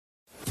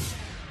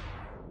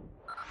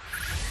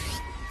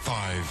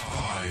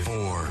Five,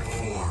 four,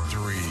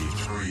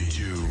 three,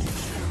 two,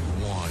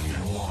 one.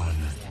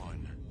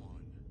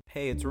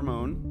 Hey, it's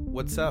Ramon.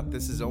 What's up?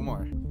 This is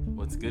Omar.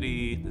 What's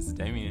goody? This is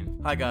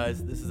Damien. Hi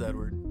guys, this is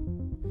Edward.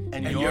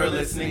 And you're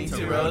listening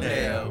to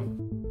Rodeo.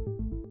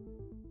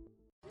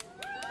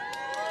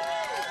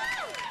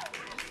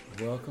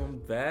 Welcome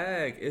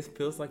back. It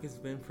feels like it's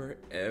been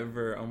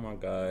forever. Oh my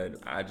God.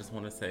 I just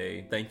want to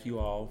say thank you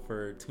all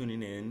for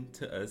tuning in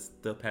to us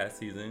the past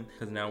season,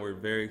 because now we're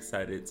very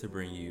excited to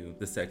bring you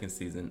the second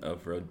season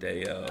of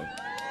Rodeo.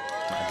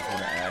 I just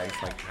want to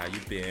ask, like, how you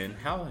been?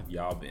 How have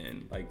y'all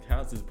been? Like,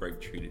 how's this break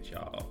treated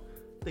y'all?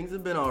 Things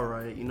have been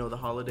alright. You know, the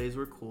holidays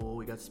were cool.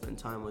 We got to spend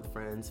time with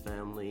friends,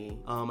 family.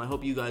 I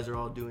hope you guys are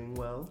all doing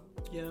well.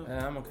 Yeah.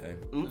 I'm okay.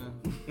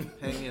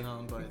 Hanging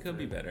on by It could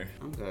be better.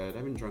 I'm good.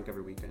 I've been drunk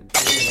every weekend.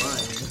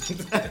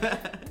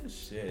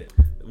 Shit.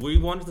 We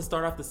wanted to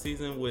start off the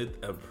season with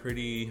a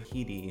pretty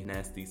heaty,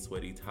 nasty,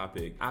 sweaty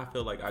topic. I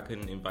feel like I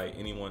couldn't invite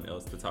anyone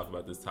else to talk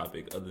about this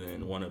topic other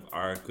than one of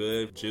our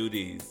good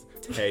Judies,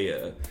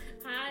 Taya.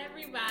 Hi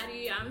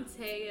everybody, I'm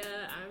Taya.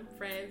 I'm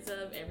friends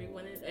of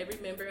everyone, every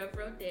member of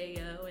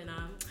Rodeo, and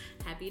I'm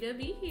happy to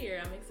be here.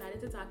 I'm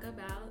excited to talk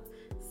about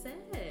sex.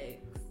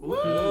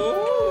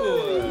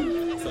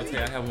 Ooh. So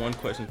Taya, I have one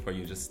question for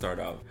you. Just start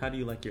off. How do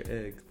you like your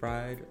eggs?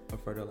 Fried or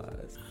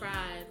fertilized?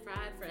 Fried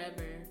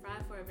forever.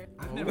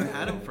 I've never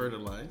had them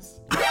fertilized.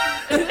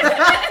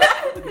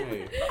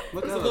 Hey,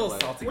 Look it's a little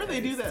salty. Where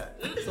they do that?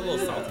 It's a little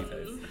salty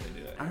taste. They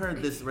do that. I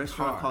heard this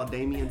restaurant called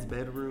Damien's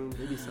Bedroom.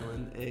 They be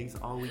selling eggs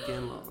all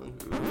weekend long.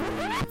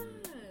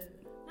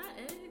 Not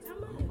eggs, how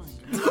much?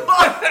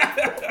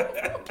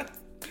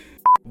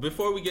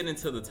 Before we get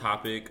into the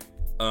topic,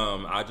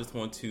 I just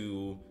want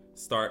to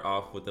start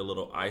off with a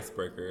little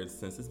icebreaker.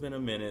 Since it's been a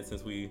minute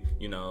since we,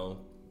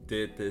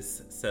 did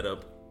this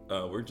setup,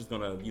 we're just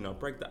gonna,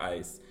 break the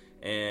ice.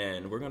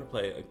 And we're gonna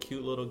play a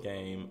cute little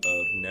game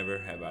of Never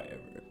Have I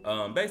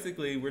Ever.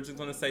 Basically, we're just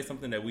gonna say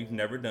something that we've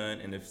never done,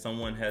 and if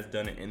someone has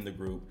done it in the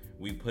group,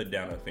 we put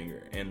down a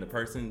finger. And the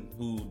person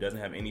who doesn't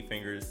have any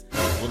fingers,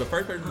 the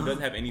first person who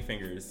doesn't have any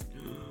fingers.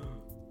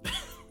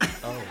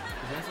 Oh,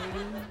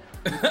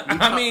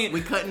 I mean,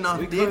 we cutting off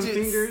digits.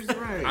 Fingers,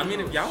 right? I mean,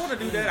 if y'all want to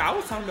do that, I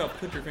was talking about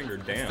put your finger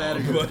down.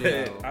 But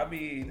But I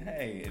mean,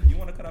 hey, if you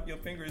want to cut off your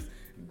fingers,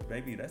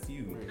 baby, that's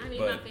you. I need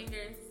But, my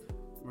fingers.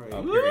 Right.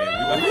 period.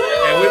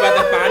 And we about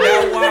to find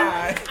out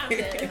why. I'm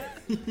dead.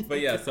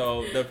 But yeah,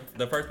 so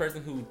the first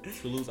person who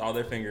lose all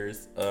their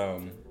fingers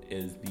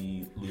is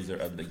the loser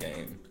of the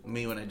game.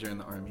 Me when I joined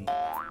the army.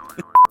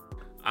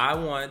 I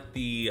want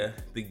the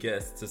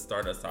guest to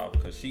start us off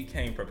because she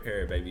came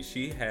prepared, baby.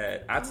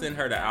 I sent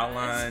her the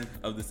outline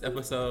of this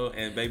episode,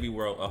 and baby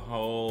wrote a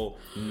whole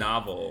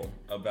novel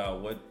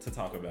about what to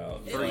talk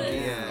about.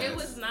 It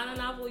was not a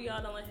novel,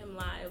 y'all don't let him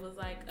lie. It was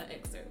like an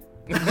excerpt.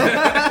 So,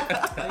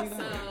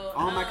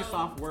 All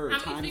Microsoft Word.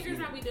 How many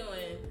fingers are we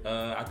doing?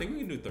 I think we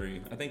can do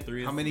 3. I think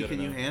 3 is How many good can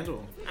you enough.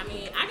 handle? I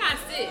mean, I got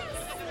 6.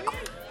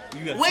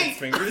 You got Wait. 6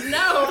 fingers? No,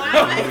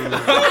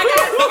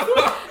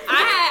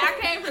 I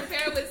came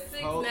prepared with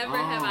 6. Never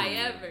have I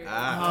ever.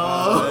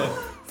 I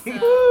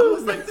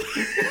was like,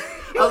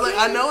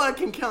 I know I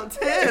can count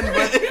 10,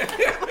 but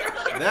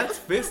That's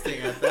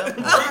fisting at that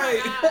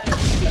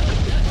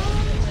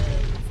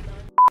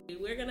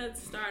point. We're gonna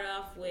start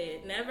off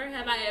with never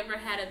have I ever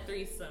had a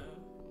threesome.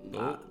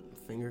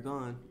 finger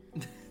gone.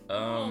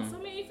 Oh, so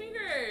many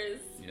fingers.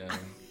 Yeah.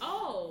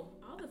 Oh,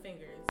 all the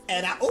fingers.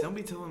 Don't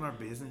be telling our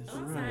business.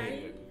 Oh,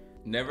 sorry.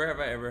 Never have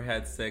I ever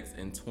had sex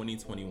in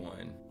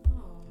 2021. Oh,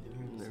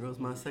 There goes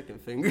my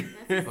second finger.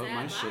 that's a Put sad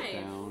my life. shit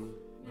down.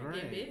 Get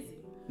Alright. busy.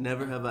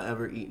 Never have I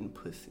ever eaten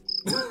pussy.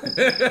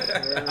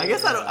 I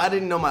guess I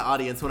didn't know my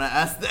audience when I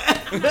asked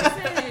that.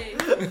 Say,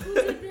 who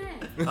did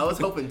that? I was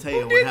hoping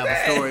Taya would have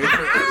a story.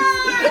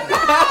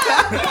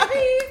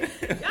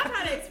 Y'all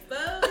trying to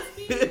expose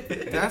me?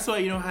 That's why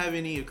you don't have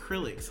any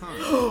acrylics, huh? I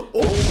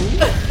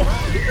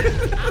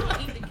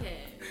don't eat the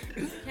cat.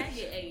 Cat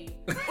get ate.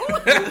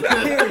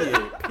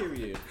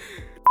 Period.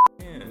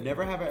 Man.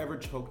 Never have I ever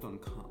choked on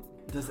cum.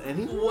 Does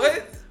anyone?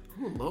 What?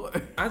 Oh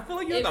Lord. I feel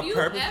like you If have to you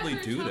purposely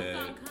ever do choked that.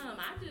 on cum,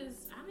 I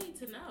need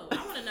to know. I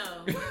want to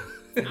know.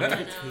 I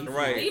want to know.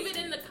 Right. Leave it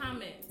in the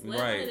comments. Let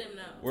them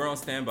know. We're on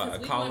standby. 'Cause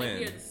we Call want to in.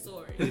 hear the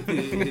story.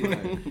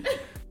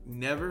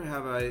 Never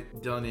have I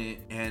done it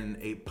in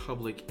a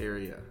public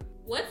area.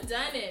 What's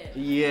done it?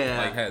 Yeah.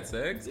 Like had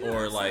sex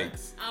or like?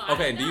 Oh, I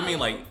Okay. don't Do you mean know.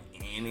 like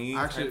any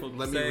Actually, type of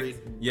let me sex? read.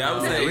 Yeah, I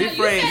would No, say.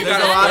 Rephrase. There's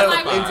gotta a lot of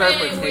like we did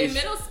interpretation. in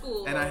middle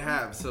school. And I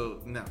have, so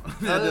no,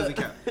 that doesn't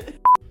count.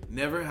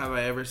 Never have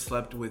I ever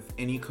slept with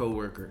any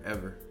coworker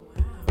ever.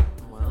 Wow. I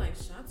feel like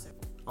shots are.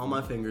 All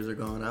my fingers are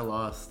gone. I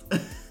lost.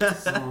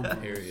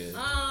 Period.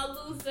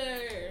 Oh,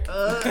 loser.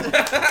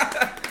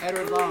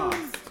 Edward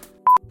lost.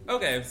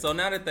 Okay, so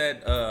now that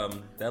that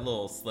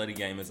little slutty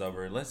game is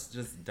over, let's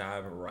just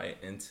dive right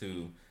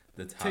into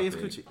the topic. Taya's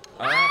coochie.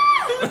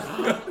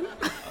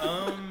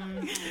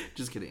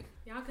 Just kidding.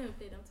 Y'all couldn't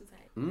fit. I'm too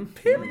tight.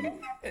 Period.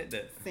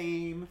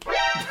 Same.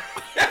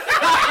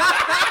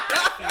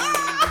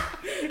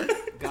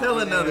 Tell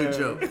another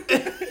joke.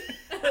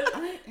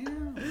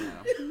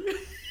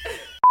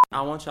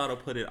 I want y'all to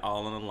put it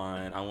all on the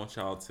line. I want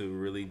y'all to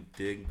really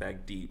dig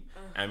back deep.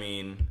 I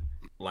mean,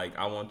 like,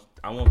 I want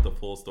the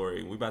full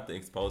story. We about to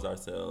expose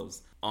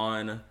ourselves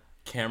on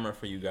camera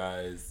for you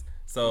guys.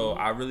 So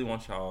I really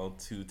want y'all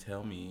to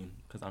tell me,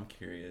 because I'm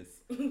curious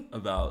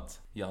about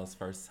y'all's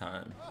first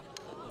time.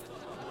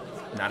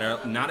 Not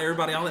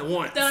everybody all at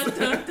once. Dun,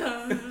 dun,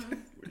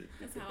 dun.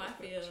 That's how I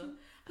feel.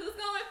 Who's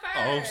going first?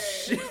 Oh,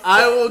 shit.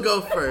 I will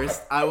go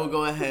first. I will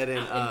go ahead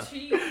and I'm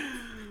intrigued.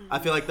 I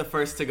feel like the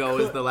first to go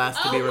is the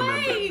last to be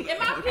remembered. Wait, am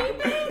I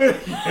peeping?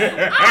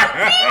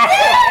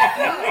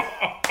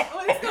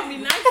 Oh, it's gonna be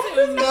nice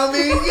to me. I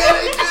mean,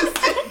 just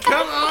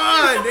come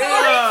on,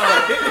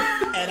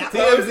 damn.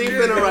 TMZ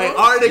finna write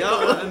article.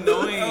 Y'all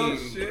annoying. Oh,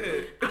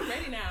 shit. I'm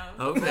ready now.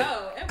 Okay.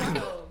 Go,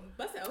 Emerald,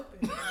 bust it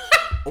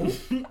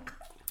open.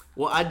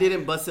 Well, I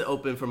didn't bust it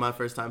open for my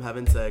first time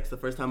having sex. The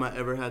first time I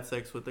ever had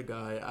sex with a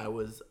guy, I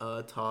was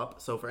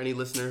top. So for any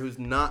listener who's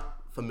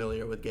not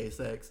familiar with gay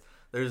sex,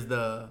 there's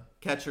the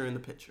catcher and the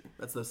pitcher.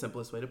 That's the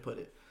simplest way to put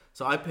it.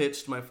 So I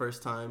pitched my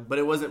first time, but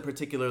it wasn't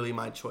particularly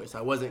my choice.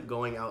 I wasn't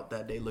going out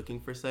that day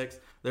looking for sex.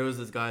 There was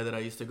this guy that I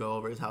used to go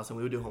over his house and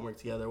we would do homework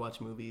together, watch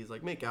movies,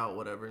 like make out,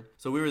 whatever.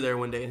 So we were there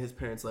one day and his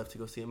parents left to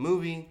go see a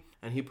movie.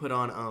 And he put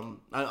on,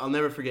 I'll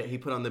never forget, he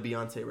put on the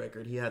Beyonce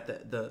record. He had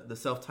the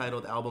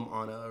self-titled album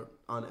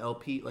on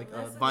LP, like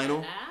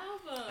vinyl.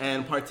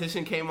 And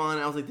Partition came on,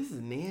 and I was like, this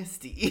is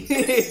nasty.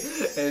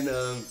 And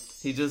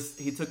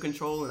he took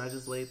control, and I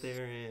just laid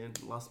there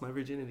and lost my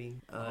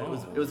virginity.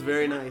 It was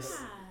very nice.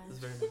 It was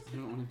very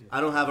nice. I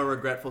don't have a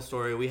regretful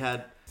story. We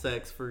had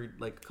sex for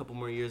like a couple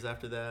more years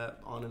after that,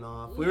 on and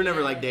off. We were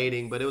never like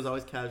dating, but it was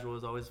always casual. It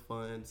was always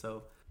fun.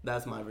 So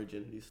that's my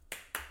virginity.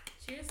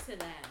 Cheers to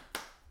that.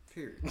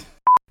 Period.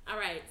 All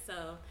right,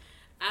 so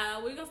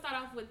we're gonna start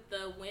off with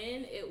the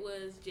win. It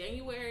was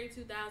January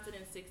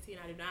 2016.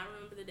 I do not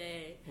remember the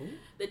day,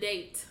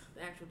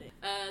 the actual date.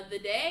 The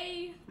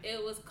day,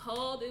 it was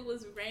cold, it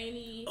was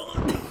rainy,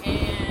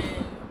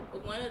 and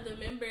one of the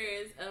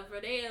members of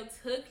Rodeo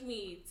took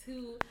me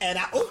to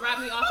drop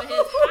me off at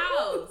his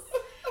house.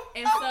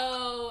 And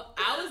so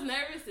I was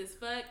nervous as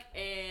fuck,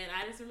 and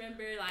I just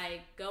remember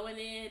like going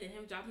in and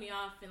him dropping me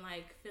off and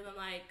like feeling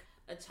like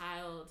a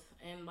child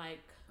and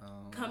like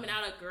coming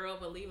out a girl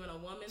but leaving a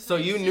woman. So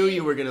you knew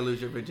you were gonna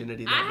lose your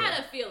virginity. I had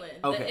a feeling.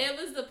 Okay. It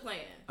was the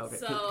plan. Okay.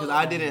 So because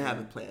I didn't have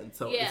a plan,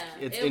 so yeah,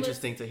 it's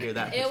interesting to hear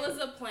that. It was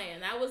a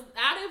plan.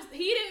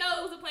 He didn't know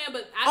it was a plan,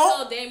 but I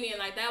told Damien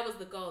like that was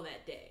the goal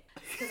that day.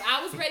 Because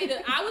I was ready to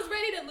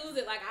lose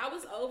it. Like I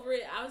was over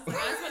it. I was like,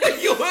 I just want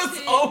to You was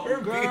over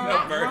being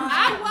a virgin.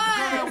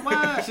 I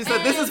was. She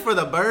said, "This is for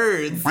the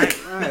birds." I was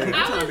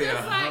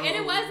just like, and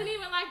it wasn't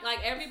even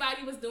like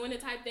everybody was doing the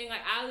type thing.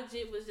 Like I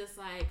legit was just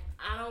like,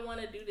 I don't want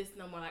to do this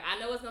no more. Like I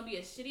know it's gonna be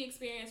a shitty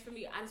experience for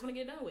me. I just want to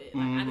get done with it.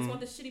 Like I just want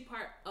the shitty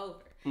part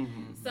over.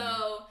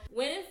 So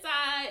went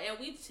inside and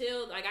we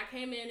chilled. Like I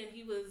came in and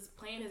he was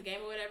playing his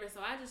game or whatever. So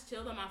I just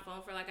chilled on my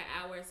phone for like an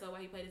hour or so while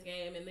he played his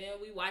game, and then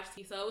we watched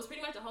TV. So it was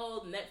pretty much a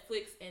whole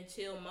Netflix and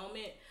chill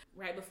moment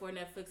right before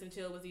Netflix and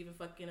chill was even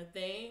fucking a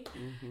thing.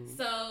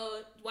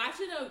 So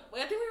watching I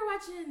think we were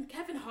watching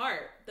Kevin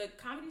Hart, the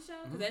comedy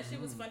show, because that shit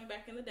was funny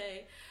back in the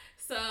day.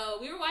 So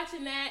we were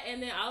watching that,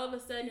 and then all of a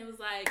sudden it was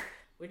like,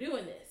 we're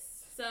doing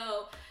this.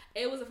 So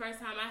it was the first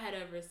time I had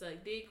ever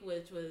sucked dick,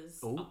 which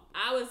was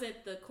I was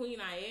at the queen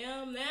I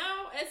am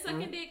now at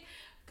sucking dick,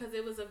 because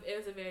it was a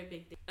very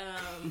big dick.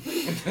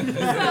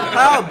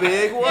 How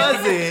big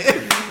was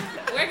it?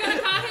 We're gonna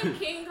call him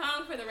King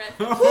Kong for the rest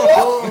of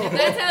the If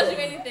that tells you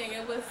anything,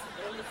 it was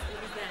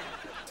that.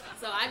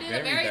 So I did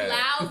a very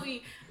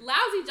lousy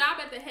job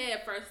at the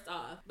head first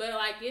off, but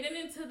like getting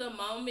into the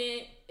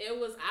moment,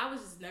 I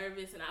was just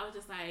nervous, and I was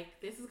just like,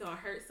 this is gonna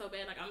hurt so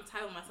bad. Like I'm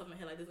telling myself in my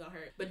head like this is gonna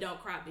hurt, but don't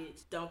cry,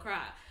 bitch. Don't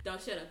cry.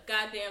 Don't shed a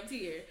goddamn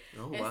tear.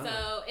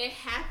 So it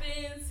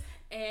happens,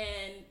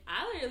 and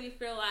I literally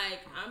feel like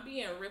I'm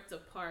being ripped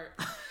apart.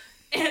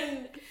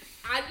 And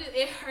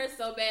it hurt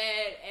so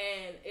bad,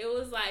 and it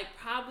was like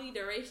probably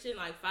duration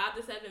like 5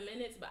 to 7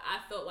 minutes, but I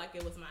felt like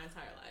it was my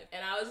entire life.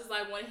 And I was just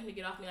like wanting him to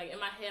get off me. Like in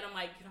my head, I'm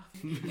like, get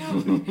off me, get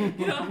off me,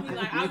 get off me.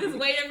 Like I'm just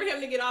waiting for him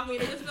to get off me,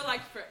 and it just felt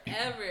like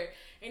forever.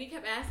 And he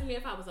kept asking me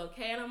if I was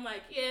okay, and I'm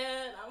like,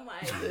 yeah. And I'm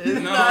like,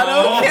 it's not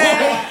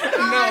okay.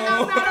 I'm not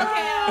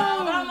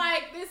okay. But I'm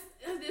like, this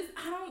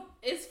I don't.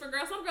 It's for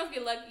girls. Some girls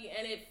get lucky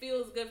and it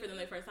feels good for them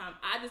their first time.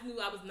 I just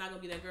knew I was not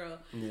gonna be that girl.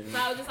 Yeah. So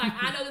I was just like,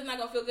 I know this is not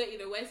gonna feel good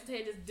either way. So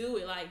just do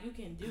it. Like you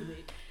can do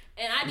it.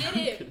 And I did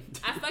it.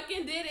 I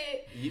fucking did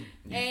it. You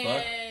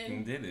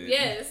fucking did it.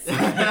 Yes.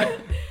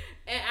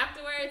 And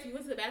afterwards, he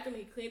went to the bathroom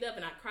and he cleaned up,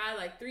 and I cried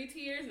like 3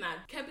 tears, and I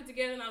kept it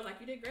together, and I was like,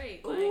 you did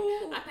great. Like,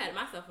 I patted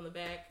myself on the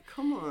back.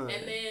 Come on.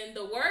 And then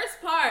the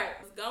worst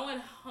part was going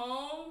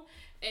home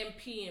and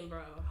peeing,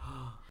 bro.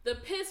 The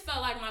piss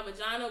felt like my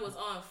vagina was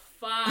on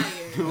fire.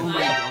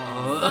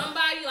 Like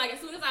somebody, like as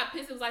soon as I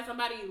pissed, it was like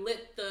somebody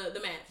lit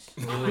the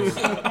match on my shit.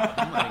 And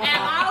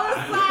I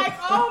was like,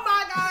 oh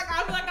my god,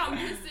 I feel like I'm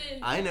pissing.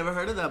 I ain't never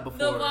heard of that before.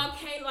 The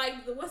volcano, like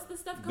what's the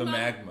stuff coming out? The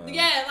magma.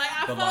 Yeah, like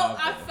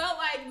I felt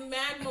like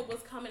magma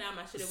was coming out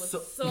my shit. It was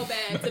so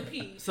bad to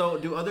pee. So,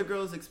 do other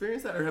girls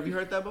experience that, or have you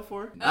heard that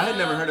before? I had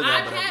never heard of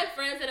that. I've had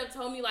friends that have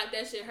told me like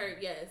that shit hurt,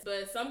 yes,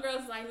 but some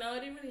girls like no, it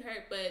didn't really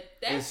hurt. But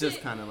that it's shit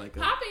just kind of like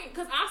popping.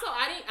 Because also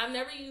I've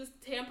never used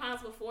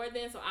tampons before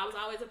then, so I was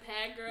always a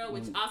pad girl,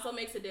 which also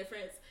makes a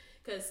difference.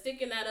 Because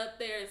sticking that up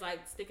there is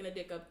like sticking a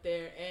dick up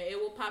there, and it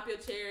will pop your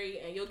cherry,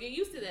 and you'll get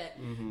used to that.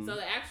 Mm-hmm. So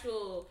the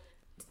actual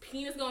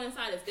penis going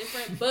inside is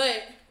different,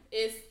 but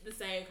it's the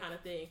same kind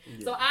of thing.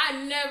 Yeah. So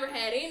I never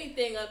had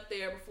anything up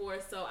there before,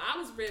 so I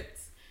was ripped,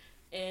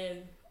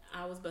 and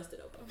I was busted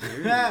open.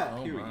 Period.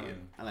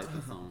 I like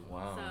the song.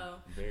 Wow.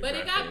 So, but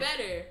it got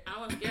better. I don't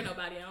want to scare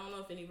nobody. I don't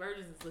know if any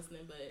virgins is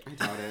listening, but I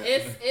doubt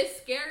it.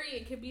 It's scary.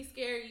 It could be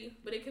scary,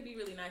 but it could be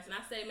really nice. And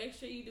I say make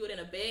sure you do it in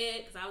a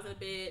bed, because I was in a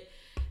bed.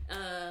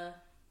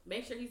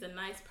 Make sure he's a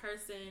nice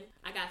person.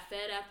 I got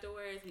fed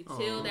afterwards. We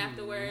chilled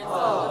afterwards.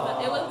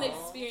 So it was an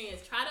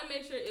experience. Try to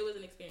make sure it was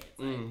an experience.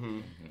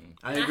 Like,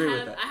 I agree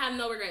with that. I have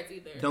no regrets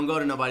either. Don't go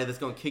to nobody that's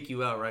going to kick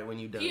you out right when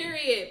you done.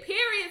 Period,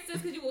 sis,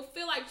 because you will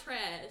feel like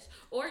trash.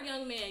 Or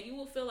young man, you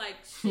will feel like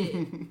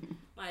shit.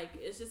 Like,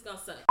 it's just going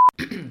to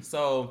suck.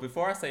 So,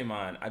 before I say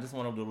mine, I just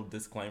want a little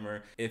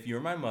disclaimer. If you're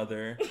my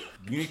mother,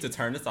 you need to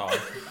turn this off.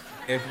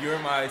 If you're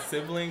my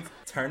siblings,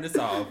 turn this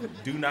off.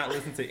 Do not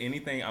listen to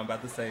anything I'm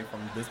about to say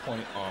from this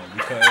point on,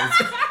 because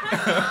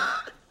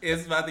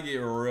it's about to get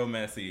real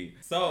messy.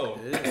 So,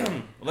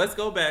 let's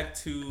go back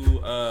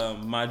to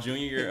my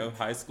junior year of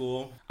high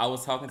school. I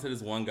was talking to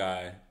this one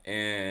guy,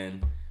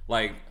 and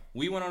like,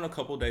 we went on a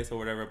couple dates or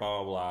whatever,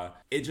 blah, blah, blah.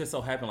 It just so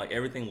happened, like,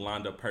 everything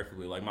lined up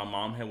perfectly. Like, my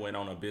mom had went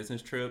on a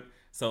business trip,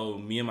 so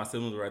me and my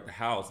siblings were at the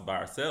house by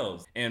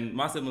ourselves. And me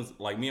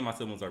and my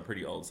siblings are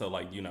pretty old, so,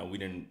 like, you know, we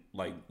didn't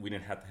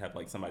have to have,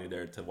 like, somebody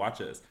there to watch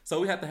us. So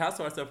we had the house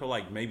to ourselves for,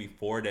 like, maybe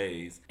 4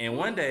 days. And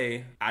one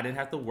day, I didn't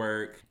have to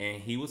work,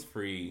 and he was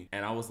free,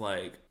 and I was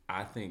like,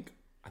 I think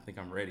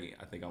I'm ready.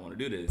 I think I want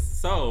to do this.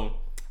 So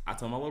I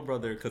told my little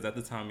brother, because at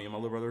the time, me and my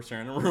little brother were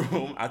sharing a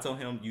room. I told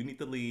him, you need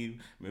to leave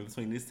in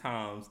between these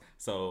times,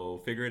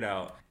 so figure it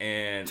out.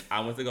 And I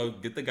went to go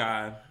get the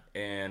guy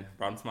and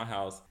brought him to my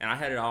house. And I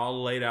had it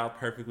all laid out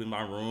perfectly.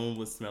 My room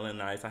was smelling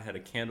nice. I had the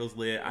candles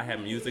lit. I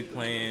had music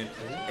playing.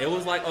 It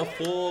was like a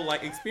full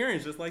like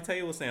experience, just like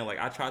Taya was saying. Like,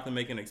 I tried to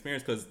make an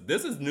experience because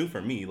this is new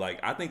for me. Like,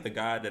 I think the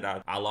guy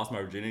that I lost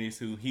my virginity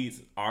to, he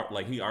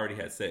already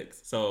had sex.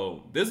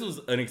 So this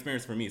was an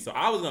experience for me. So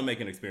I was going to make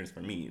an experience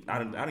for me. I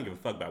didn't give a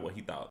fuck about what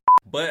he thought.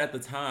 But at the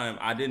time,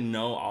 I didn't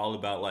know all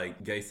about,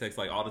 like, gay sex,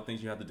 like, all the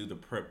things you have to do to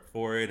prep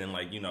for it and,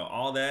 like, you know,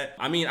 all that.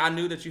 I mean, I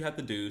knew that you have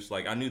to douche.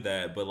 Like, I knew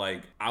that. But,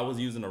 like, I was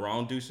using the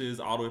wrong douches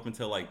all the way up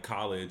until, like,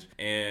 college.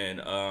 And,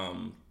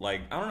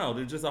 like, I don't know.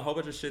 There's just a whole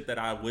bunch of shit that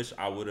I wish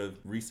I would have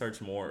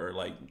researched more or,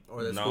 like,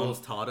 or the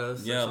schools taught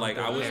us. Yeah, like,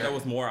 I wish there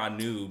was more I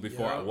knew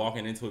before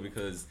walking into it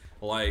because,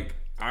 like,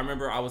 I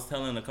remember I was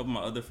telling a couple of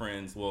my other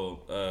friends,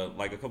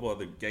 like a couple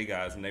other gay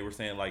guys, and they were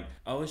saying like,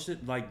 oh,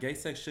 gay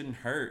sex shouldn't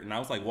hurt. And I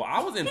was like, well,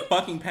 I was in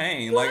fucking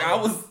pain. Like, I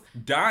was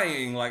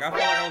dying. Like, I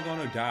felt like I was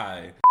going to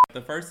die.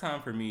 The first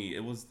time for me,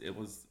 it was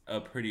a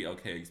pretty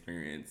okay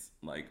experience.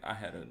 Like, I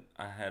had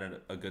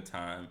a good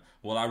time.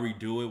 Will I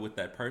redo it with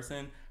that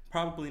person?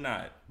 Probably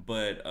not.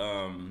 But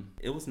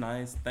it was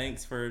nice.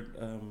 Thanks for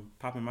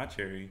popping my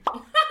cherry.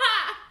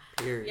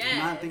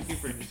 Yes. Thank you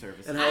for your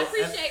service. I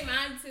appreciate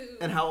mine too.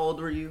 And how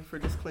old were you for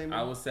disclaimer?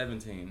 I was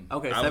 17.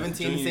 Okay, 17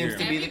 seems to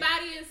be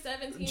everybody is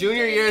 17.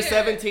 Junior year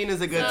 17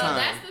 is a good time.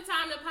 That's the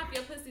time to pop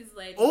your pussies,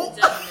 ladies and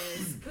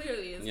gentlemen.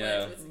 Clearly,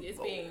 it's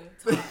being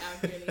taught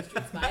out here in these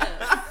streets by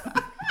us.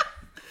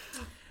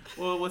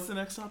 Well, what's the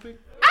next topic?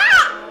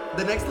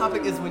 The next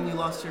topic is when you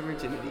lost your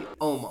virginity.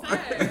 Omar.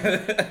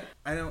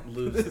 I don't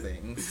lose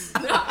things.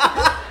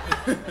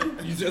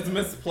 You just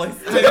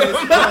misplaced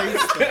it.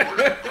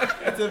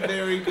 That's a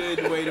very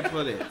good way to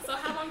put it. So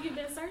how long you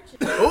been searching?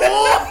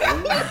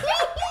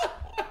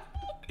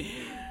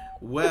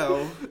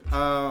 Well,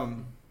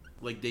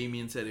 like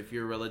Damien said, if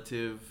you're a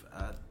relative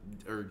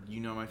or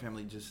you know my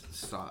family, just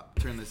stop.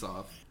 Turn this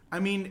off. I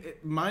mean,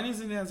 mine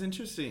isn't as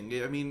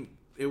interesting. I mean,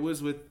 it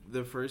was with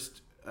the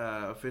first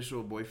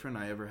official boyfriend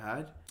I ever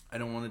had. I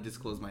don't want to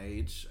disclose my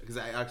age because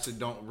I actually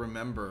don't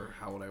remember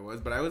how old I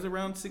was, but I was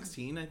around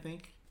 16, I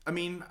think. I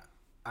mean,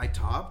 I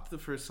topped the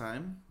first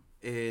time,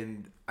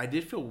 and I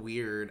did feel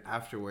weird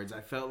afterwards.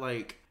 I felt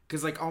like,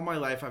 because like all my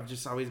life, I've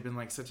just always been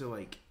like such a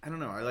like, I don't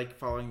know, I like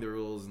following the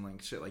rules and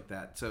like shit like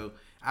that. So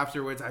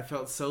afterwards, I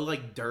felt so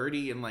like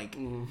dirty and like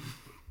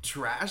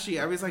trashy.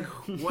 I was like,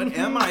 what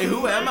am I?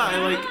 Who am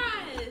I? Like,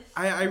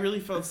 I really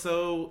felt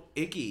so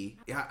icky.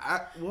 Yeah,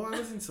 I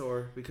wasn't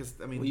sore because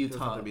I mean, you there's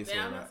topped. nothing to be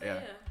sore about.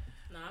 Yeah.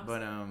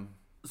 But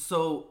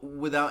so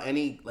without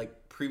any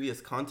like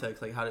previous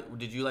context, like how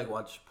did you like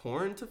watch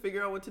porn to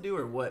figure out what to do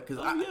or what?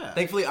 Because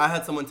thankfully I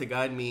had someone to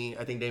guide me.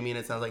 I think Damien,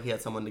 it sounds like he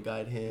had someone to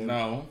guide him.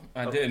 No,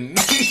 I didn't.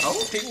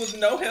 Oh, he was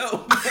no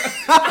help.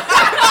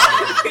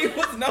 He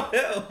was no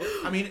help.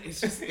 I mean,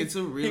 it's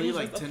a really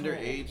like tender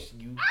age.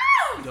 You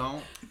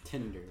don't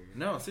Tinder.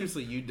 No,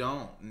 seriously, you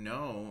don't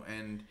know.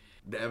 And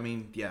I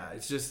mean, yeah,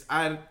 it's just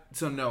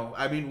no.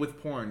 I mean,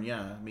 with porn,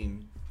 yeah. I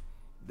mean,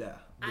 Yeah.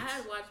 I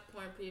had watched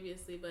porn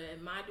previously, but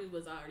my dude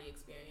was already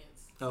experienced.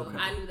 So Okay.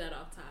 I knew that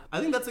off top. I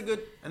think that's a good.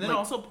 And then like,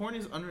 also porn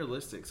is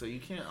unrealistic, so you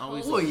can't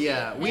always. Well,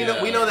 yeah, we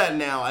know that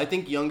now. I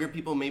think younger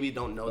people maybe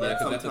don't know Yeah, that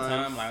because sometimes. at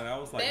the time, like I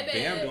was like, Baby,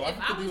 damn, do I if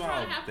have I to was do all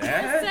trying to have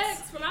that?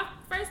 sex for my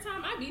first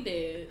time, I'd be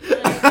dead.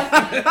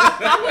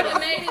 I would have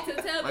made it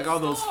to tell Like the all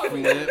those story.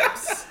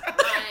 flips.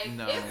 Like,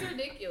 No. it's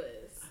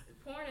ridiculous.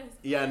 Porn is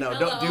Yeah, no,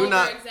 hella do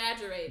not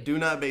over-exaggerated. do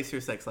not base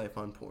your sex life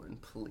on porn,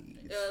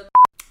 please.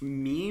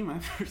 Me, my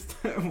first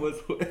time was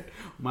with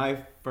my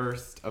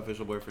first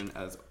official boyfriend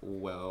as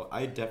well.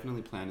 I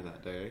definitely planned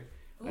that day.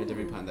 I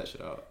definitely planned that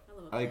shit out. I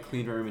love a I plan.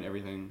 cleaned her room and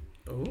everything.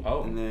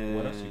 Oh, And then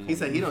what else you He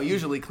said he don't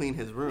usually clean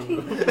his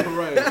room.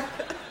 right.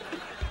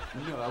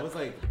 No, I was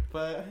like,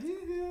 but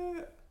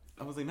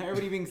I was like, not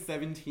everybody being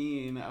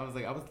 17. I was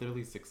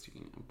literally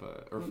 16,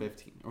 or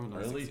 15, or no,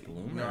 Early 16.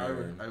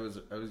 bloomer. No, I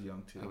was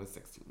young too. I was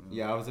 16.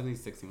 Yeah, I was definitely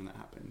 16 when that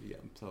happened. Yeah,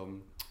 so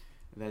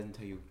that doesn't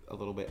tell you a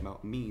little bit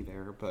about me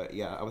there, but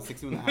yeah, I was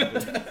 16 when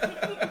that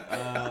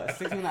happened.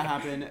 16 when that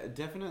happened.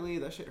 Definitely,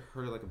 that shit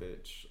hurt like a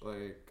bitch.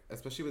 Like,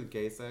 especially with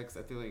gay sex,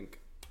 I feel like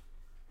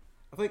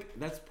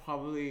that's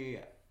probably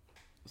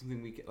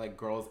something we like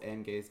girls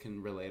and gays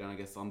can relate on. I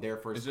guess on their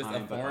first It's just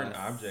time. a but foreign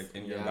us- object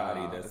in your yeah,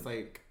 body that's- it's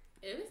like.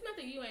 If it's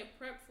nothing you ain't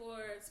prepped for,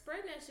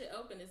 spreading that shit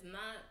open is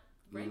not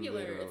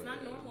regular. It's not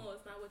Literally, yeah. normal.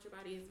 It's not what your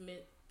body is meant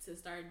to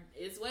start.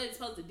 It's what it's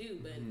supposed to do,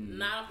 but Mm-hmm.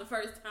 not off the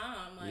first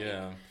time. Like,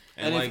 Yeah,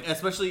 And like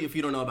especially if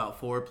you don't know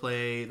about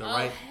foreplay, the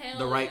right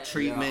hell right yeah.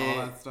 treatment. Yeah,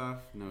 all that stuff.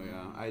 No,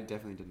 yeah, I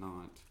definitely did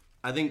not.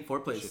 I think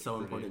foreplay is Shit so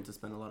hurting. important to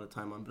spend a lot of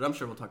time on, but I'm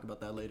sure we'll talk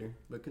about that later.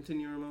 But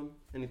continue, Ramon.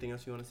 Anything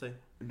else you want to say?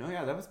 No,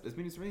 yeah,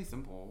 it's really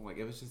simple. Like,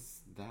 it was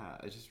just that.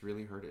 It just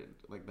really hurted.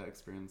 Like, that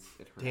experience,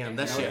 it hurt. Damn,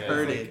 that Yeah, shit yeah.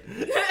 hurted.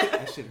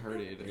 That shit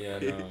hurted. yeah,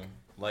 no,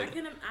 like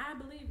I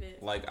believe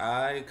it. Like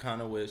I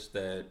kind of wish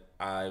that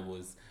I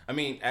was. I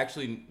mean,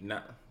 actually,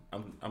 not.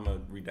 I'm gonna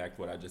redact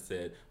what I just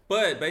said.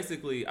 But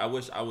basically, I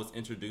wish I was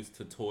introduced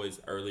to toys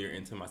earlier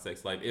into my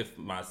sex life. If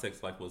my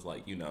sex life was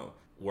like,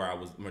 where I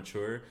was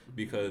mature,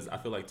 because I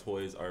feel like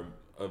toys are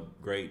a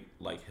great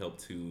like help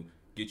to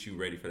get you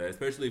ready for that.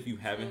 Especially if you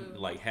haven't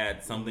like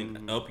had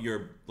something up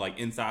your like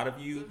inside of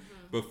you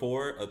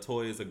before. A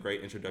toy is a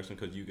great introduction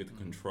because you get to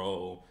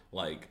control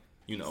like.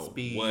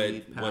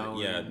 Speed, power.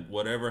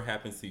 Whatever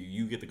happens to you,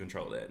 you get to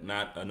control that,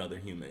 not another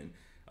human.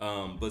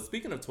 But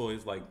speaking of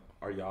toys, like,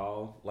 are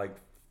y'all like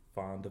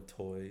fond of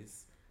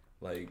toys?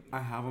 Like, I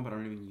have one, but I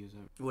don't even use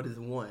it. What is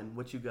one?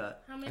 What you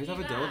got? How I many just have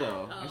a you got?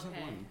 dildo. Oh, I just have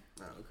okay. one.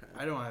 Oh, okay.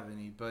 I don't have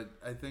any, but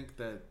I think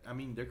that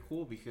they're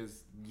cool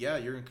because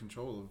you're in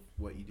control of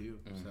what you do.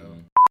 So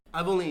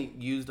I've only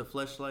used a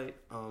fleshlight.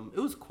 It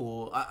was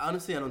cool.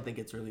 Honestly, I don't think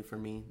it's really for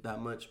me that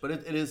much, but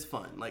it is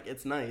fun. Like,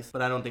 it's nice,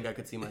 but I don't think I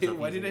could see myself.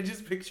 why did I using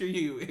just picture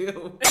you?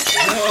 Ew.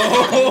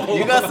 it.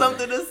 You got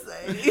something to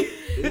say?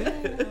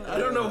 I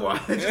don't know why.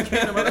 I just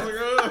came to my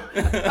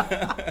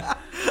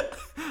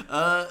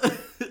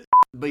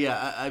But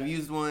yeah, I've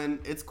used one.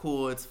 It's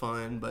cool. It's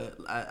fun, but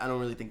I don't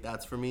really think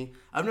that's for me.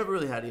 I've never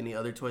really had any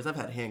other toys. I've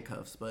had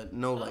handcuffs, but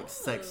no like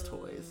sex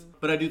toys.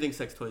 But I do think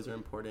sex toys are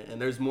important, and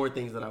there's more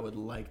things that I would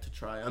like to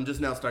try. I'm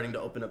just now starting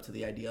to open up to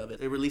the idea of it.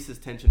 It releases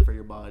tension for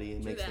your body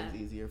and makes that.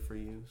 things easier for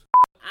you.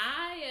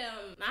 I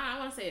am. I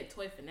want to say a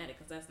toy fanatic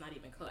because that's not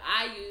even close.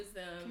 I use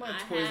them. Come on, I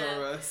Toys have,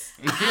 R Us.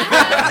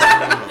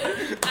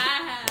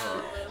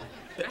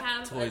 I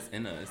have toys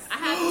in us. I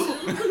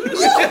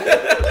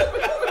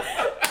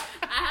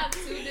have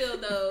two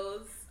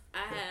dildos.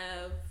 I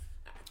have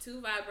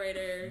 2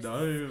 vibrators.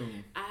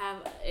 Damn. I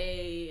have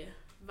a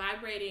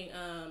vibrating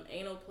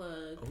anal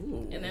plug.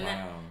 Ooh, and then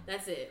wow.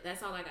 that's it.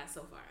 That's all I got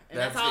so far. And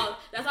That's that's all.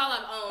 That's all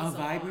I've owned. A so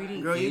vibrating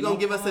far. Girl, you gonna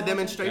give us a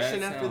demonstration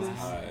That after sounds this?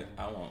 hot.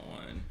 I want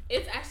one.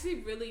 It's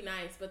actually really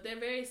nice, but they're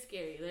very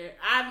scary.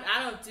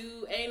 I don't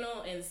do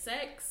anal and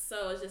sex,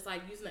 so it's just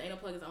like using the anal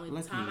plug is the only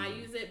Lucky time I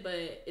you. use it. But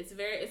it's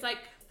like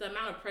the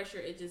amount of pressure.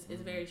 It just is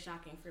very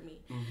shocking for me.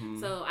 Mm-hmm.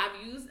 So I've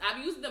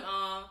used them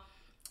all.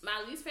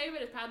 My least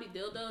favorite is probably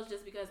dildos,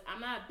 just because I'm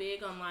not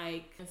big on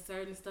like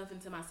inserting stuff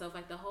into myself,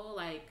 like the whole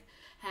like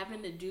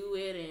having to do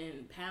it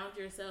and pound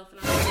yourself and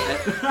all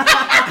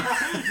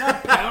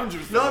that. Pound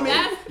yourself. No, I mean,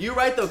 That's- you're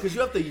right though, because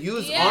you have to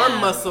use Yeah. arm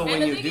muscle And when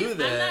the you thing do is,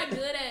 that. I'm not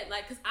good at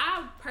like, cause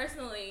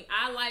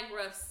I like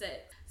rough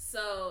sex.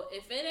 So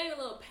if it ain't a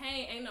little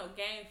pain, ain't no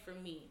gain for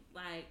me.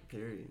 Like,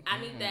 Period. I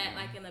need that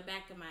like in the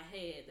back of my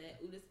head.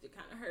 That this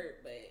kind of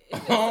hurt, but it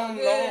feels Oh,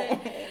 so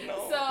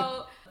good.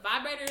 So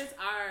vibrators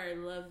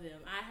love them.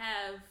 I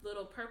have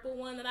little purple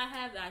one that I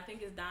have that I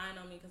think is dying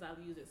on me because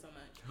I've used it so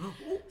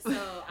much.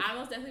 So I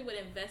most definitely would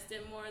invest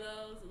in more of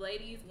those.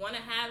 Ladies want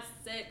to have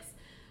sex,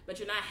 but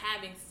you're not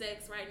having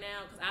sex right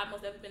now, because I've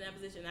most definitely been in that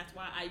position. That's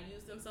why I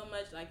use them so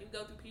much. Like, you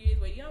go through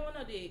periods where you don't want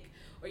no dick,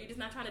 or you're just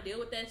not trying to deal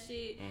with that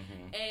shit,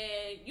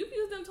 and you can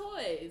use them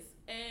toys.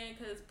 And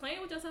because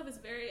playing with yourself is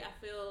very, I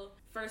feel,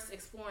 first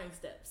exploring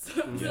steps.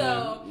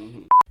 So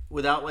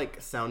Without like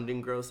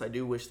sounding gross, I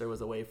do wish there was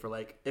a way for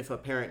like, if a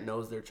parent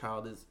knows their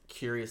child is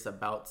curious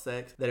about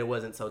sex, that it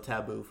wasn't so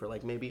taboo for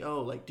like, maybe,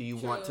 oh, like, do you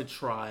want to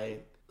True. try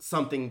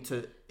something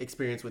to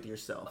experience with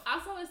yourself.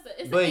 Also,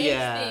 it's But an age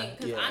yeah, thing.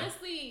 Because yeah.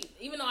 honestly,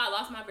 even though I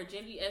lost my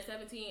virginity at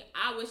 17,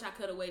 I wish I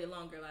could have waited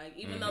longer. Like,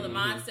 even though the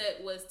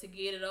mindset was to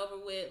get it over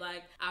with,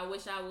 like, I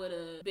wish I would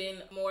have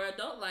been more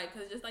adult-like.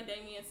 Because just like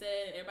Damien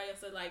said, and everybody else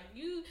said, like,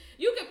 you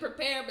can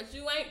prepare, but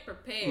you ain't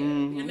prepared.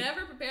 You're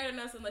never prepared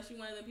enough unless you're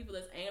one of the people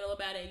that's anal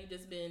about it and you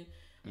just been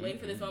waiting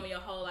for this moment your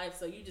whole life,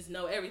 so you just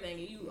know everything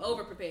and you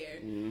over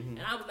prepared. And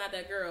I was not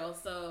that girl.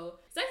 So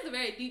sex is a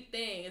very deep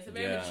thing. It's a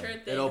very mature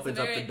thing. It opens it's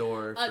a up very the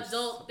door.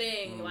 adult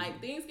thing. Like,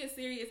 things get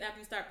serious after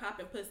you start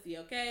popping pussy.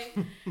 Okay,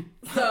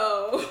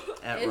 so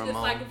it's Ramon. just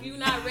like if you're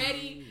not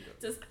ready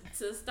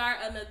to start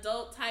an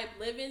adult type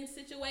living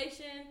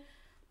situation,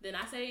 then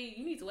I say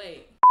you need to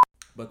wait.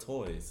 But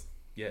toys,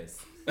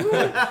 yes,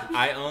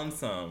 I own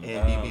some.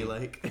 And be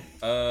like,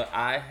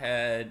 I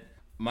had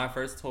my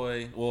first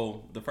toy.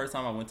 Well, the first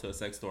time I went to a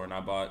sex store and I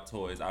bought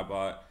toys, I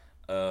bought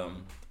a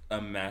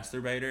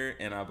masturbator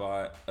and I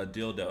bought a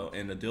dildo,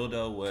 and the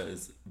dildo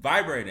was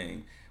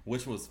vibrating,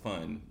 which was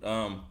fun.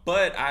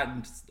 But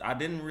I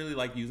didn't really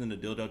like using the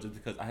dildo just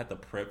because I had to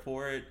prep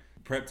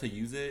to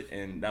use it,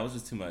 and that was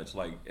just too much.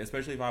 Like,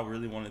 especially if I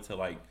really wanted to,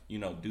 like, you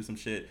know, do some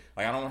shit.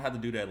 Like, I don't have to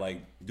do that,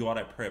 like, do all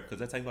that prep, because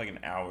that takes like an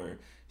hour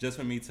just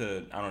for me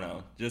to, I don't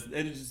know,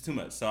 it's just too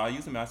much. So I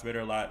use the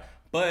masturbator a lot.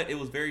 But it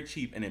was very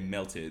cheap and it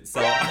melted,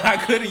 so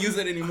I couldn't use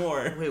it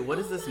anymore. wait, what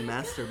is this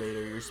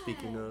masturbator you're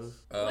speaking of?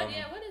 What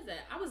is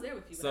that? I was there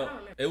with you, but I So don't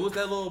remember. it was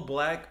that little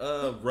black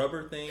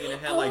rubber thing, and it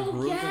had like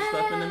grooves and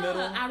stuff in the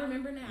middle. I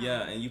remember now.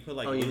 Yeah, and you put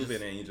like you lube just-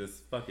 in it and you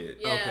just fuck it.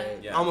 Yeah. Okay,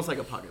 Yeah. almost like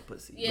a pocket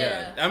pussy.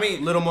 Yeah. I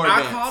mean, Little more I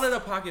advanced. called it a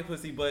pocket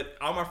pussy, but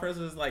all my friends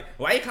was like,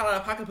 "Why you call it a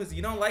pocket pussy?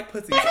 You don't like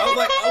pussies." I was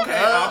like, "Okay,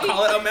 I'll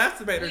call it a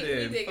masturbator We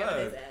then." did get Fuck.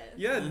 his ass.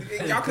 Yeah,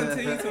 y'all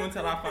continue to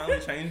until I finally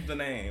changed the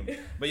name.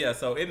 But yeah,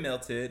 so it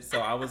melted. So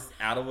I was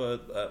out of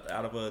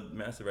a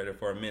masturbator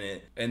for a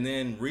minute, and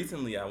then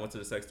recently I went to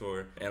the sex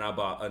store and I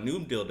bought a new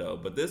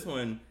dildo. But this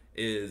one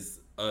is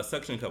a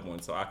suction cup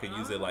one, so I could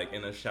use it like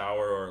in a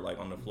shower or like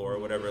on the floor or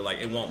whatever. Like,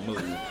 it won't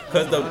move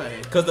because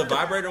the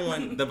vibrator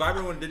one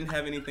didn't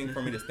have anything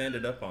for me to stand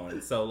it up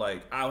on. So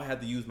like I had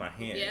to use my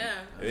hand. Yeah.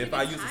 If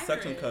I use a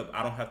suction Tired. cup,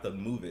 I don't have to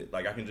move it.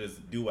 Like, I can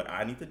just do what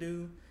I need to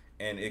do,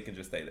 and it can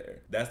just stay there.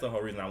 That's the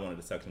whole reason I wanted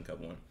the suction cup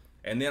one.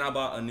 And then I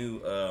bought a new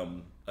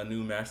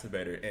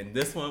masturbator, and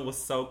this one was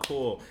so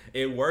cool.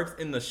 It works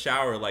in the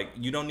shower. Like,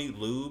 you don't need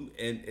lube,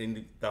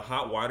 and the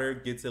hot water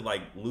gets it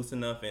like loose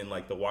enough, and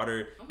like the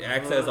water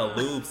acts as a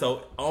lube.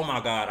 So, oh my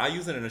god, I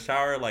use it in the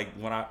shower. Like,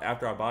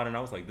 after I bought it, I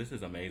was like, this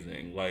is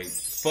amazing. Like,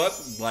 fuck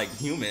like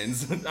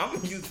humans. I'm gonna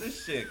use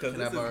this shit because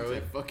Can I borrow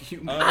it? Fuck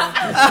you.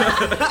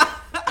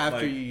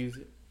 After you use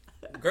it.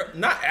 Girl,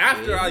 not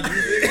after I use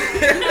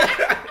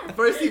it.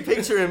 First he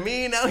picturing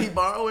me, now he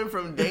borrowing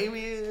from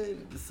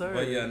Damien. Sir.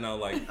 But yeah, no,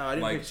 like, Oh, I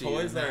didn't like picture you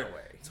toys that are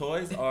way.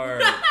 toys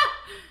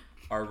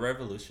are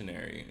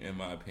revolutionary in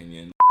my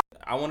opinion.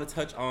 I want to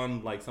touch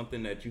on like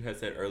something that you had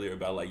said earlier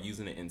about like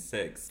using it in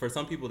sex. For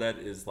some people, that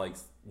is like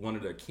one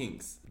of their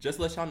kinks. Just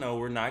to let y'all know,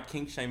 we're not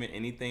kink shaming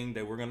anything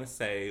that we're gonna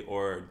say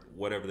or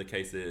whatever the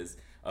case is.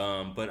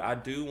 But I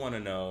do want to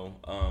know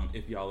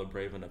if y'all are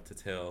brave enough to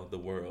tell the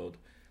world,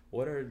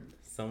 what are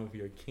some of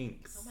your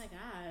kinks? Oh my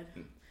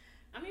god.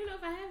 I don't even know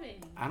if I have any.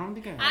 I don't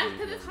think I have.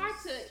 Because it's hard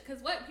to,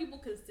 because what people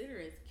consider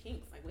as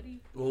kinks, like what do you?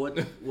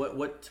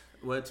 Well,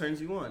 what turns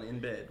you on in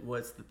bed?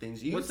 What's the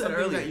things you What's said something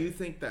earlier? that you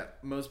think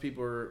that most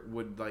people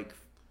would like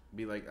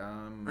be like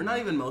or not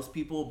even most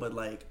people, but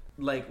like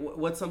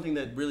what's something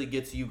that really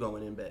gets you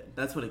going in bed?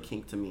 That's what a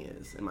kink to me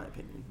is, in my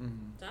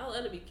opinion. So I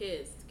love to be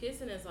kissed.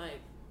 Kissing is like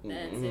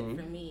that's it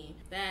for me.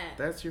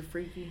 That's your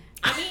freaky.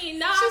 I mean,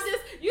 no, I'm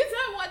just you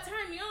tell me what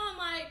turned me on.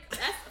 Like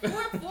that's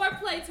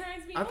foreplay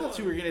turns me on. I thought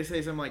you were gonna say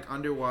something like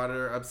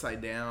underwater,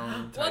 upside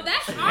down. Well, type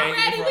that's shit.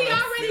 we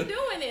already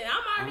doing it.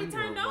 I'm already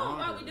turned on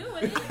while we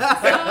doing it. So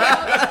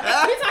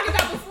we talking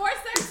about before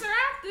sex or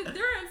after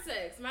during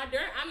sex.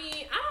 I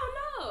mean, I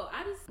don't know.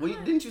 I just. Well,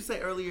 didn't you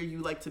say earlier you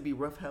like to be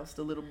roughhoused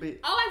a little bit?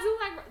 Oh, I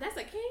do like that's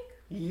a kink.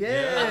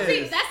 Yes.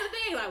 See, that's the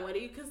thing. Like, what do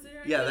you consider?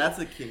 A Yeah, kink? that's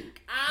a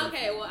kink.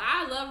 Okay, well,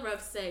 I love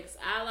rough sex.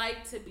 I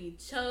like to be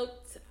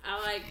choked.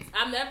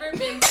 I've never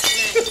been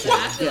smacked, so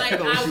I feel like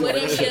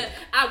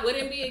I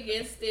wouldn't be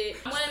against it.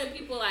 I'm one of the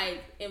people,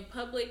 like, in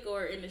public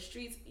or in the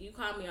streets, you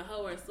call me a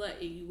hoe or a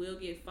slut and you will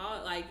get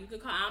fought. Like, you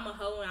can call, I'm a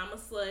hoe and I'm a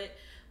slut.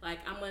 Like,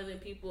 I'm one of them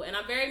people, and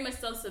I'm very much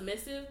so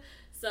submissive.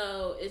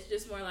 So it's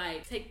just more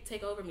like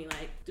take over me,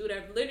 like do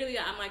that. Literally,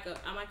 I'm like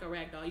a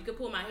rag doll. You can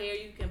pull my hair,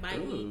 you can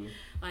bite me.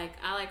 Like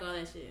I like all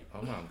that shit.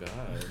 Oh my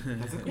god.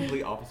 That's the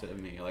complete opposite of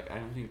me. Like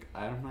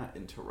I'm not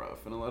into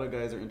rough, and a lot of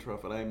guys are into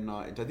rough, but I'm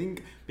not. I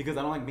think because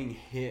I don't like being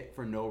hit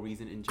for no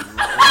reason in general.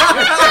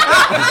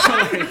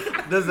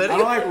 Does that? I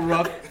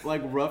don't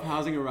like rough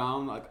housing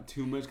around like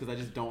too much because I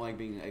just don't like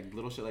being like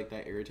little shit like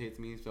that irritates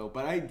me. So,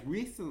 but I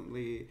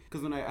recently,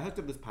 because when I hooked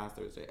up this past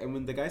Thursday, and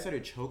when the guy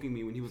started choking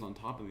me when he was on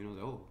top of me, and I was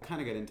like, oh, kind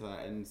of get into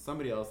that. And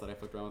somebody else that I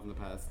fucked around with in the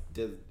past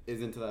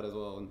is into that as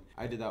well, and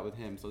I did that with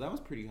him. So that was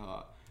pretty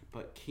hot.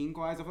 But kink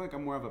wise, I feel like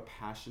I'm more of a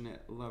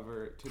passionate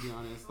lover, to be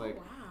honest. Like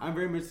wow. I'm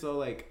very much so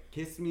like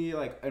kiss me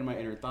like in my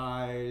inner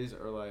thighs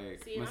or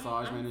like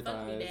massage my inner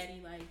fuck me, thighs.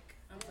 daddy, like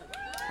I'm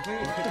fucking. I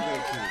think it's very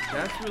kink.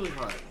 That's really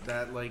hot.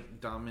 That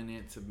like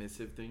dominant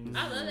submissive thing is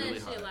I love really that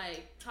shit. hot.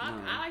 Like talk.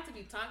 I like to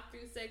be talked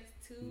through sex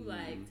too.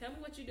 Like tell me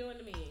what you're doing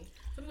to me.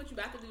 Tell me what you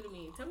about to do to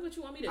me. Tell me what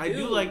you want me to do. I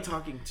do like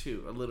talking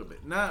too a little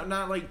bit. Not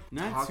like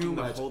Not talking too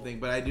the much. whole thing,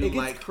 but I do It gets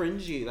like.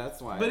 cringy,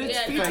 that's why. But it's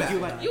Yeah, feedback. you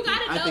like- You I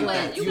gotta know think what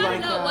that you you gotta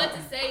like know that. what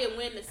to say and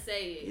when to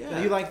say it.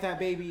 Yeah. You like that,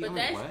 baby? But I'm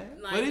that's like,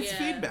 what? like But it's yeah,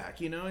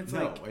 feedback, you know. It's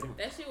No, like I don't.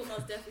 That shit would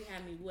most definitely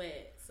have me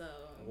wet. So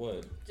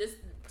What? just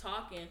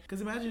talking.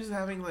 because imagine just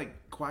having like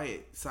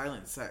quiet,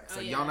 silent sex. Oh,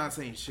 Like yeah. y'all not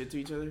saying shit to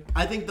each other.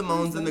 I think the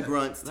moans and the that?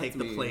 grunts That's take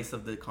the me. place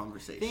of the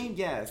conversation. Think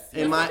yes.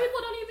 But In my- some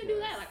people don't even do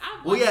that. Like I.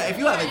 Well, yeah, if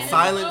you have and it it's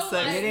silent so,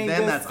 sex, like, It ain't then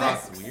good that's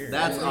sex. awkward. Weird.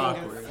 That's It ain't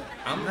good awkward.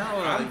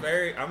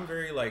 sex. I'm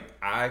very like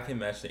I can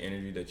match the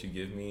energy that you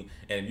give me,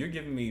 and if you're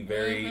giving me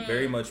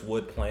very much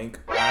wood plank,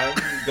 I'm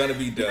gonna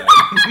be done.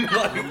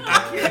 Like,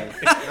 I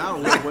can't.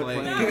 Not wood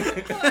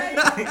plank.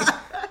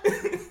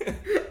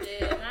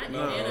 Yeah, not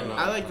No, even no.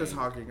 I like the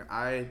talking.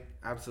 I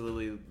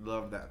absolutely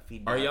love that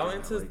feedback. Are y'all and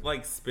into that,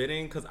 like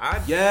spitting? Cause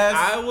I Yes.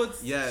 I would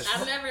Yes.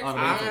 I've never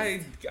I-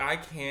 experienced. I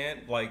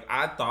can't like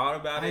I thought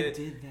about I it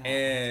did that.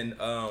 and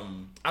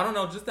I don't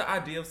know, just the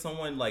idea of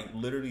someone like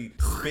literally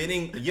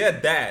spitting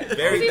that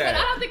very See, but I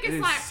that don't think It it's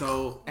is like.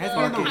 so. It has to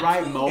be in the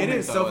right moment. It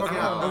is so though. It's fucking.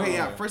 not- Okay,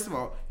 yeah. First of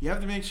all, you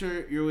have to make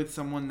sure you're with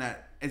someone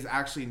that is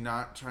actually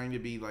not trying to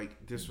be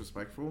like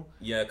disrespectful.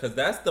 yeah, cause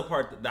that's the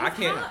part that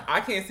I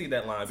can't see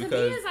that line To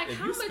because me, it's like if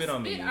how you much spit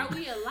on me, are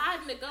we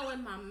allowed to go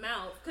in my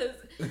mouth? Because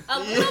a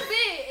little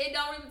bit, it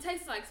don't even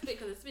taste like spit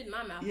because it's spit in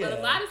my mouth. But Yeah.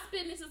 a lot of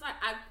spitting, it's just like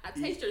I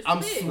taste your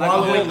I'm spit.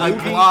 swallowing a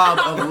glob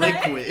of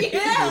liquid.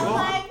 Yeah, Well,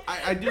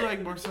 like. I do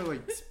like more so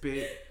like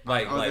spit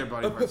Like- on other like-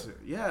 body parts.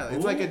 Yeah,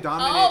 it's like a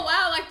dominant. Oh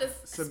wow, like the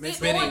Submit-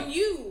 spit on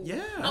you.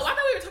 Yeah. Oh, I thought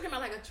we were talking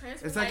about like a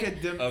transfer. It's like a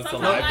Oh, Sometimes, so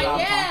like, like-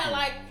 yeah,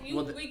 like you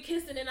Well, we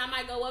kissing and I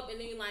might go up and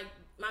then like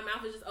my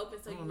mouth is just open,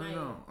 so you No, might.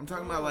 no. I'm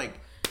talking about like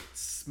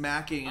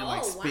smacking and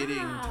like Oh, spitting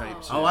wow.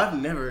 type shit. Oh, I've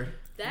never.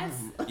 That's.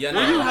 yeah, I no,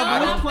 don't you know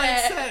have about no play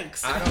that.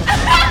 sex.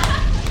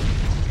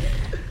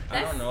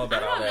 I don't know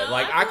about I all don't that. know.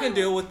 Like I I can don't-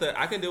 deal with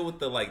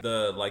the like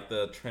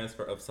the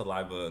transfer of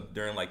saliva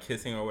during like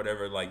kissing or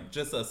whatever, like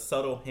just a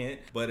subtle hint.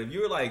 But if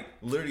you're like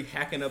literally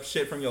hacking up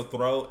shit from your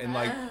throat and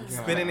like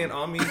spitting it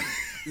on me,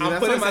 I'm that's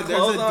putting what I my said, there's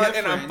clothes a on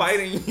and I'm difference.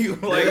 fighting you.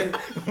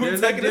 Like we're There's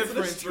a taking it to the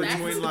difference street. That's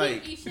between some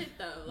like sneaky shit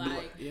though.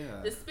 Like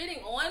yeah. the spitting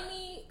on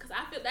me, because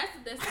I feel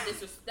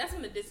that's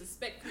when the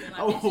disrespect comes in. Like,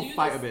 I will bitch, you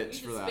fight a just-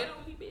 bitch you for just that. Spit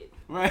on me, bitch.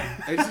 Right.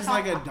 It's just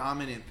like a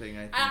dominant thing.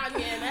 I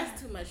think. Yeah,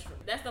 that's too much for me.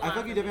 That's the I line.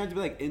 feel like you for definitely me. have to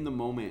be like in the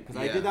moment because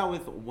I Yeah. did that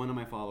with one of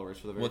my followers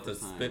for the very What, the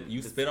first time. spit-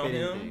 you The spit on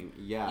spitting him? thing.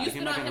 Yeah. You I spit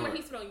came on back him and or I-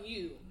 he spit on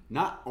you?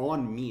 Not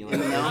on me, like, In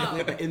the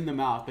mouth? but in the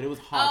mouth. But it was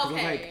hot. 'cause it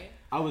was Okay. like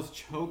I was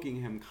choking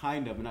him,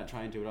 kind of, but not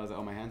trying to. But I was like,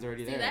 oh, my hands are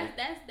already See, there.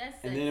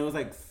 that's. And then it was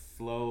like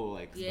slow,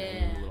 like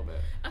spitting Yeah. a little bit.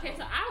 Okay,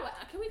 so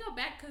can we go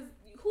back? Because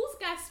who's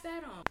got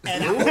spat on?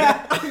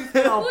 Oh, Who did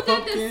the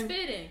pumpkin.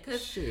 spitting?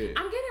 Because Shit.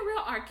 I'm getting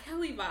real R.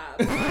 Kelly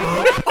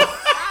vibes.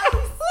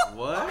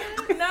 What?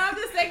 No, I'm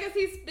just saying because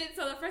he spit.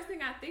 So the first thing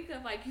I think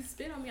of, like, you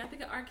spit on me, I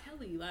think of R.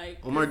 Kelly. Like,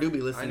 Omar do be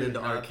I listening did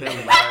to not R. think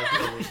Kelly. about R.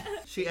 Kelly.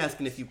 She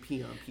asking if you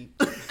pee on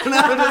people. No,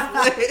 I'm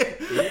just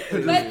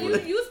playing.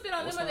 but you spit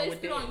on them or they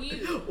spit on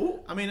you?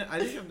 I mean, I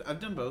think I've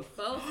done both.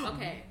 Both?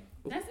 Okay.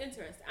 That's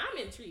interesting. I'm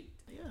intrigued.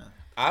 Yeah.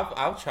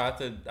 I've tried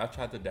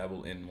to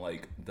dabble in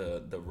like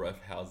the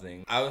rough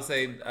housing. I would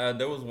say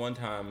there was one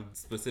time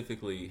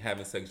specifically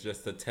having sex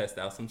just to test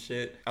out some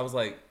shit. I was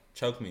like,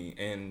 choke me,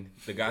 and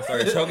the guy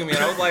started choking me,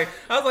 and I was like,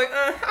 I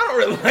don't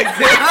really like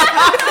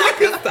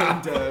this.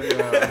 Stop.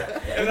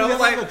 And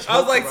I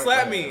was like,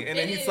 slap me, and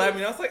then he slapped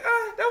me, and I was like,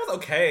 that was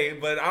okay,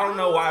 but I don't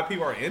know why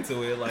people are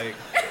into it. Like,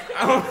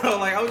 I don't know.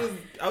 Like, I was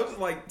just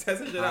like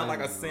testing shit out like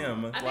a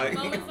sim. I think Like,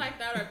 moments like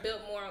that are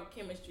built more on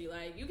chemistry.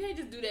 Like, you can't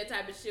just do that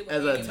type of shit with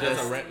As a anybody.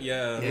 just-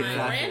 yeah. Like,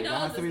 Exactly. That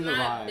has randos to be is the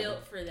not vibe.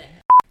 built for that.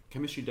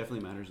 Chemistry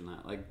definitely matters in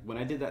that. Like when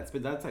I did that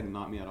spit, that's like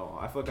not me at all.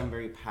 I feel like I'm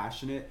very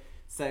passionate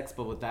sex,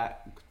 but with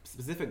that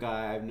specific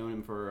guy, I've known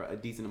him for a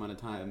decent amount of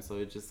time, so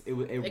it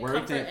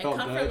worked and it felt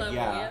comfort good. level,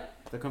 yeah.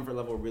 The comfort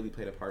level really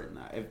played a part in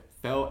that. It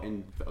felt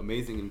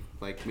amazing and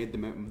like made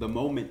the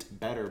moment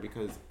better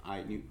because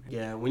I knew.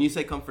 Yeah, when you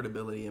say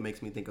comfortability, it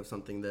makes me think of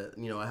something that,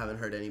 I haven't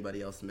heard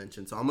anybody else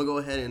mention. So I'm going to go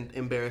ahead and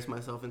embarrass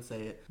myself and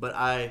say it. But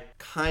I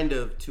kind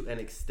of, to an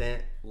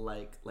extent,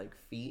 like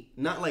feet.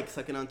 Not like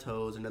sucking on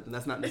toes or nothing.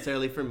 That's not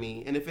necessarily for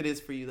me. And if it is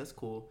for you, that's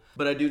cool.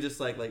 But I do just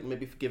like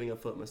maybe giving a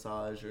foot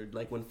massage or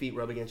like when feet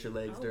rub against your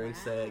legs during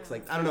sex.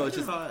 Like, I don't know. It's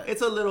just,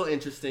 it's a little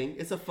interesting.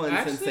 It's a fun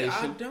Actually,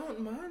 sensation. I don't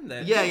mind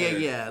that. Yeah, either.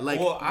 yeah. Like,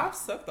 Well, I've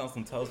sucked on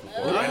some toes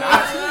before.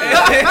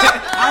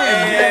 I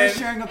am never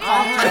sharing a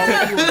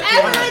cocktail with you.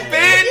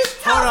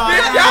 Bitch! Hold on.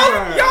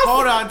 Bitch,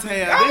 Hold on,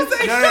 Taya. y'all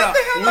say shut the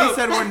hell We up.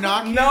 said we're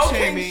not No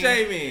shaming. king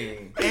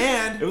shaming.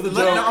 And It was a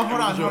let- joke. no, hold It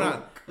was on, a hold joke.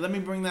 on. let me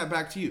bring that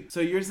back to you. So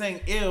you're saying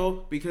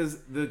ew because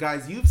the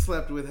guys you've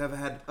slept with have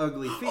had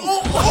ugly feet.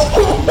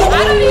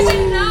 I don't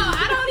even know.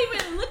 I don't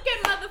even look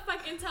at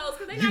motherfucking toes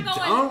because they're not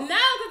going. No,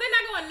 because they're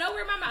not going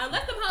nowhere in my mouth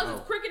unless the hoes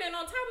is crooked and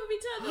on top of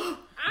each other.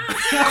 I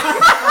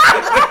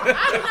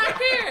do not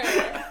care.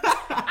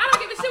 I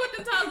don't give a shit what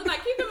them toes look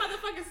like. Keep them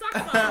motherfucking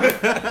socks on.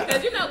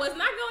 Because you know what's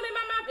not going in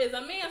my mouth is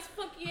a man's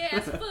funky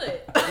ass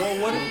foot.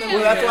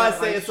 Well, that's why I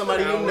say it's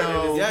somebody you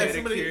know. Yeah,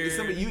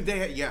 somebody you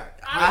date. Yeah,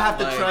 I have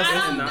to trust.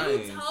 I don't do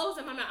toes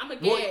in my mouth. I'm a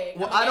gag.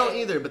 Well, I don't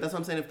either, but that's what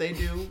I'm saying. If they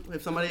do,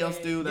 if somebody else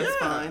do, that's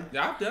fine.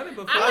 Yeah, I've done it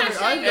before. I'm not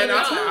saying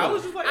I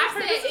was just like,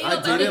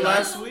 I did it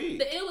last week.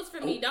 The ill was for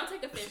me. Don't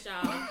take offense,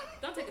 y'all.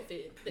 Don't take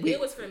offense. The ill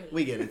was for me.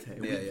 We get it, Tay.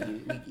 We get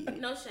it.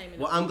 No shame in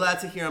Well, I'm glad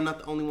to hear I'm not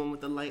the only one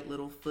with a light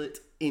little foot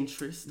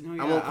interest. No,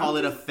 yeah, I won't call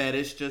it a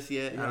fetish just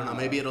yet. Yeah. I don't know.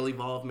 Maybe it'll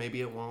evolve.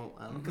 Maybe it won't.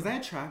 I don't know. Because I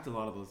attract a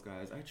lot of those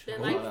guys. I attract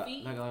like a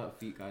feet? lot of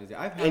feet guys.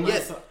 Yeah, I've had And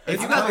yes,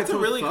 if you got it's a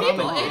really People,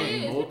 common it thing.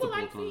 is. People multiple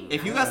like feet. times.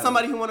 If you got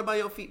somebody who want to buy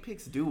your feet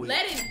pics, do it.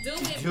 Let it do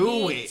it. Do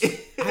bitch.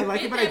 it. I like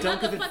it, Get but I that don't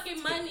because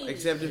motherfucking money.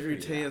 Except if you're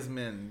Taya's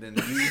men, then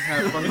you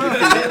have fun.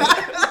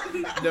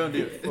 Don't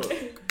do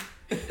it.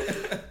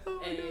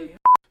 Hey.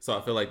 So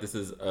I feel like this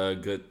is a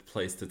good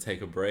place to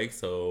take a break.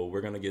 So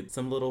we're going to get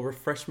some little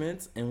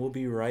refreshments and we'll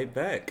be right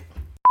back.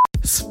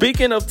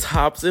 Speaking of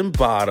tops and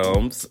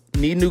bottoms,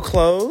 need new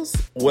clothes?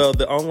 Well,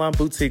 the online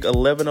boutique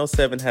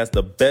 1107 has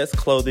the best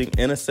clothing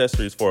and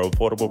accessories for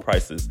affordable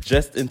prices,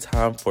 just in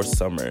time for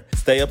summer.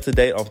 Stay up to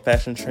date on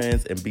fashion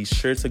trends and be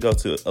sure to go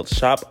to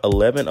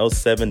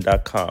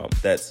shop1107.com.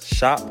 That's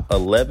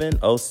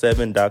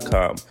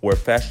shop1107.com, where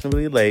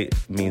fashionably late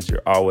means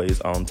you're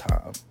always on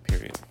time,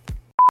 period.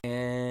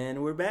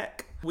 And we're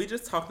back. We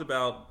just talked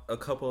about a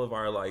couple of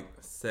our like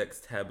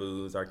sex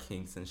taboos, our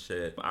kinks and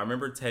shit. I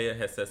remember Taya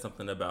had said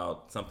something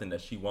about something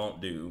that she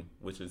won't do,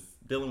 which is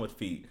dealing with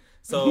feet.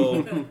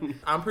 So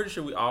I'm pretty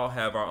sure we all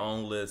have our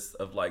own list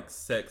of like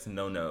sex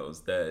no-nos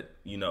that,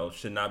 you know,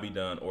 should not be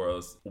done or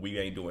else we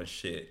ain't doing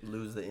shit.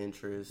 Lose the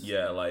interest.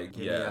 Yeah, like,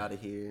 Get me out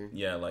of here.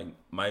 Yeah, like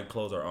my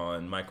clothes are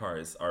on. My car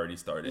is already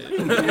started.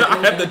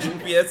 I have the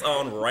GPS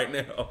on right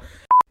now.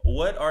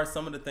 What are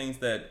some of the things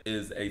that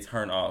is a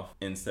turn off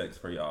in sex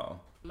for y'all?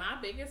 My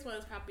biggest one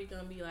is probably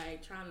gonna be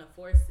like trying to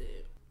force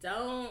it.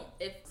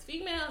 If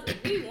females,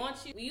 if we want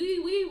you,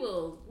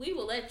 we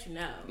will let you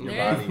know.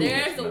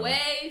 There's a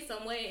way,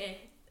 some way,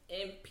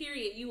 and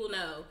period, you will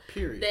know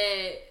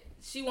that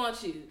she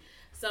wants you.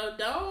 So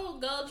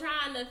don't go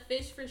trying to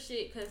fish for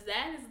shit, because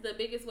that is the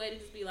biggest way to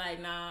just be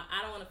like, nah,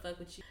 I don't want to fuck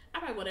with you. I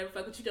probably won't ever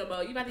fuck with you no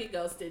more. You about to get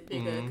ghosted,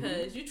 nigga,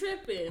 because you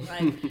tripping.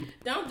 Like,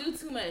 don't do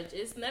too much.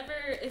 If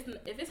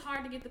it's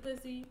hard to get the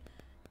pussy,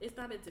 it's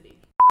not meant to be.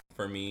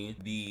 For me,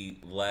 the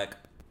lack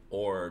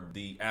or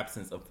the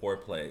absence of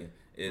foreplay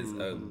is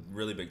a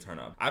really big turn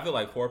off. I feel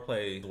like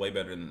foreplay is way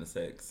better than the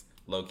sex,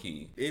 low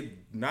key. It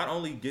not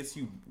only gets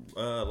you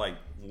like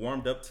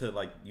warmed up to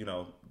like, you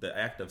know, the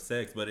act of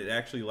sex, but it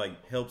actually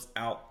like helps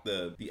out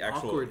the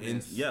actual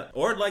awkwardness.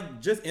 or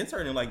like just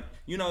inserting, like,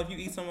 you know, if you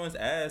eat someone's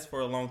ass for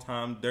a long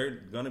time, they're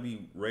gonna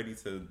be ready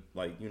to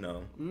like, you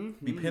know,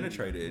 be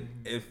penetrated.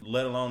 If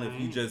let alone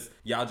if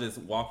y'all just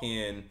walk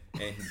in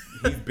and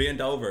he's bent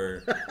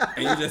over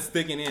and you're just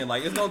sticking in,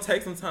 like, it's gonna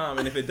take some time,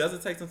 and if it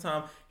doesn't take some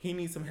time, he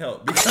needs some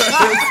help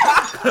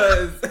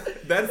because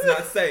that's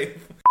not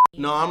safe.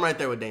 No, I'm right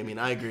there with Damien.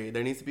 I agree.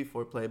 There needs to be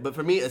foreplay. But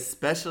for me,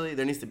 especially,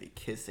 there needs to be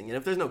kissing. And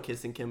if there's no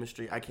kissing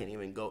chemistry, I can't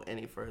even go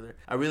any further.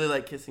 I really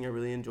like kissing. I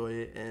really enjoy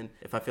it. And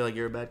if I feel like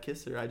you're a bad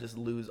kisser, I just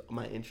lose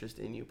my interest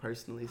in you,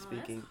 personally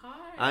speaking. That's hard.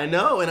 I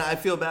know. And I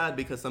feel bad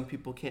because some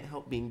people can't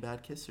help being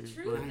bad kissers.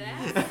 True, But,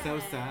 that's so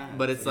sad.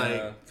 but it's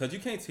like... because you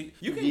can't teach.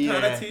 You can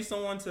kind of teach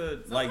someone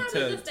to like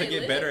Sometimes to they get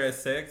live. better at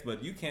sex,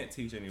 but you can't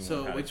teach anyone.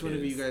 So how to which one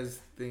of kiss. you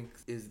guys think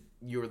is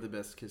you're the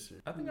best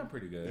kisser? I think I'm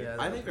pretty good. Yeah,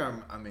 I think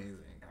I'm amazing,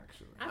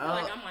 actually. I feel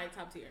like I'm like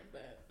top tier,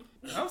 but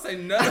I would say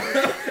no,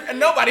 and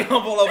nobody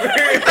humble over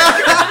here.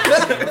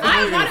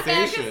 I'm not a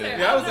bad kisser.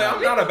 Yeah, I would say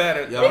I'm not a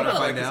bad. Y'all wanna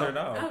find out? At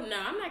all. Oh no,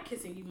 I'm not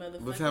kissing you,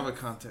 motherfucker. Let's have a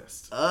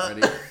contest.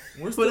 Ready?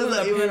 We're still in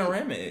What is the that?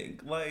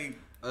 panoramic. Like,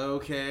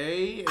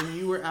 Okay, and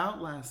you were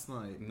out last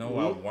night. no,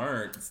 I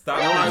weren't. Stop.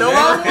 No,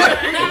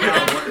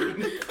 I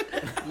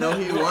weren't. No,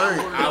 he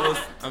weren't.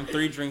 I'm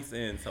 3 drinks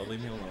in, so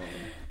leave me alone.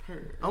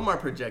 Omar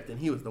projecting.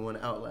 He was the one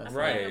out last night.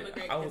 Right. I'm a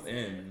great I was kisser.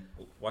 in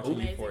watching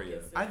Amazing Euphoria.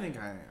 kisser. I think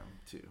I am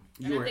too.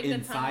 And You I were think the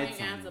inside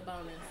tonguing adds a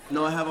someone. bonus.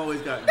 No, I have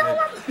always got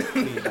good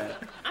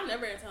feedback. I'm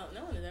never told.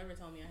 No one has ever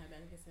told me I have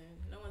bad kissing.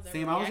 No one's ever.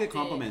 Same, I always get reacted.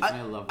 compliments and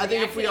I love I that.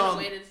 think if we Reacted in a all,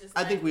 way that's just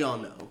I think like- we all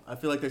know. I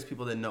feel like there's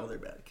people that know they're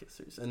bad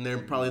kissers, and they're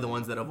probably the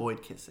ones that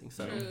avoid kissing.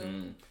 So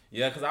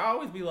Yeah, because I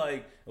always be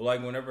like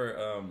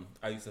whenever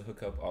I used to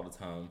hook up all the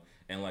time,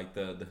 and like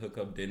the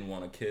hookup didn't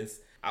want to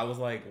kiss, I was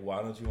like,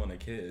 why don't you want to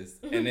kiss?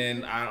 And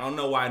then I don't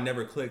know why I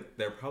never clicked.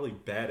 They're probably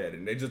bad at it.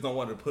 And they just don't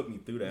want to put me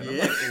through that. And I'm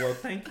like, well,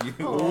 thank you.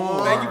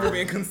 Thank you for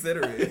being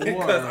considerate,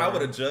 because I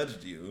would have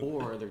judged you.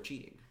 Or they're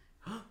cheating.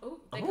 Ooh,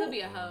 they could be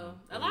a hoe.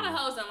 A lot of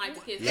hoes don't like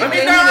to kiss. Yeah. I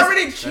mean, they're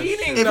already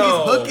cheating if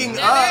though. he's hooking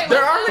They're up, very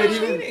They're already much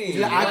so. cheating.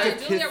 The act Like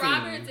of Julia kissing.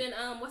 Roberts and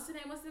what's the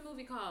name? What's the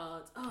movie called?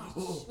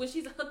 called? When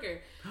she's a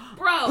hooker,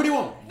 bro. Pretty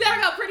Woman. There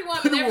we go, Pretty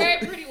Woman. They're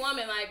very Pretty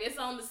Woman. Like it's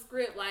on the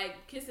script.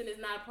 Like kissing is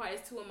not a part.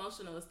 It's too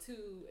emotional. It's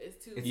too.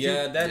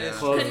 Yeah, that is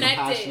Close and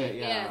connected. passionate,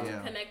 Yeah, yeah.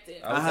 too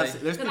connected.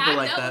 There's Because people I've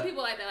like dealt that. with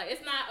people like that. Like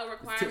it's not a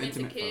requirement to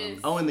intimate for kiss.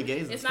 them. Oh, and the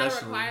gays It's especially.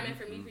 not a requirement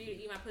for me for you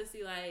to eat my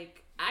pussy.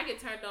 Like I get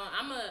turned on.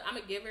 I'm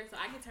a giver, so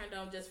I get turned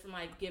on just from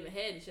like giving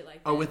head and shit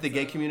like that. Or with the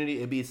gay So- community,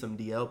 it'd be some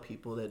DL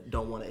people that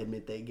don't want to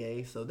admit they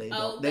gay, so they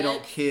Oh, don't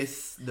that's-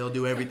 kiss. They'll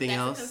do everything That's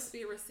else. a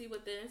conspiracy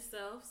within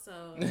itself.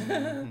 So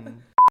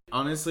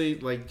Honestly,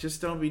 like,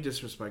 just don't be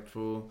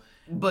disrespectful.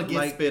 But get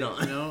Like, spit on.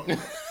 You know? Like,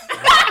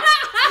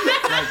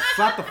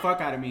 slap the fuck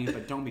out of me,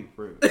 but don't be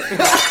rude. No.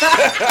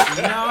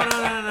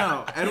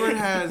 Edward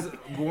has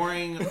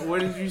boring,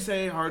 what did you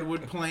say?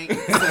 Hardwood plank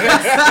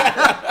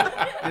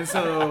sex. And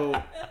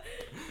so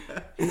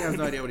he has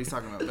no idea what he's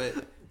talking about.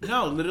 But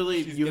no,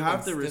 literally, She's you giving have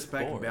to stiff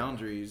respect board.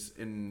 boundaries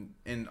in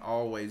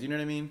all ways. You know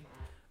what I mean?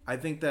 I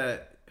think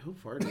that who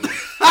farted?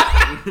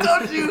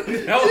 Don't you?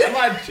 That was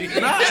my jeans.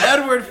 Not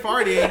Edward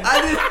farting.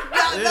 I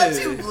did not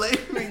you Ew.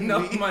 blaming No,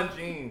 me. my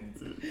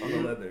jeans on the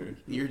leather.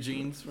 Your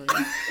jeans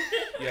farting.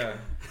 Yeah,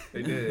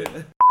 they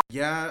did.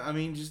 Yeah, I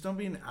mean, just don't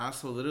be an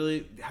asshole.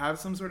 Literally, have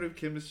some sort of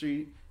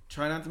chemistry.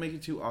 Try not to make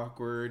it too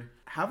awkward.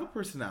 Have a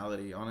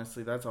personality.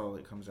 Honestly, that's all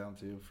it comes down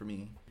to for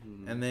me.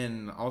 And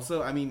then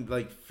also, I mean,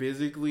 like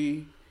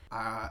physically,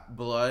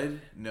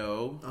 blood,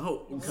 no.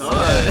 Oh Blood,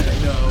 God.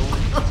 no.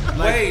 Like,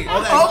 Wait,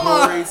 all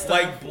that gory stuff.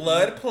 like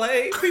blood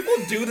play? People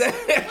do that?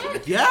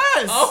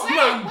 Yes. Oh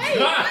my wait,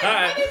 god!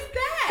 what is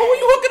that? Who are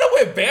you hooking up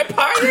with?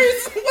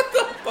 Vampires? What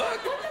the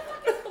fuck?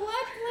 Blood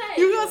play.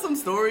 You got some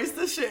stories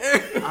to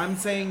share. I'm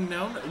saying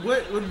no.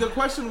 What the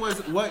question was?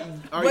 What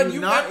are But you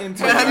not ever-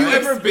 into? but have you right?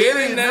 ever been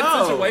in that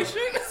No. situation?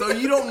 So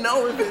you don't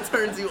know if it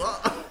turns you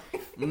on.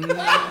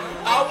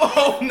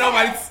 Oh,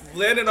 nobody's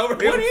landing over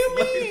here. What do you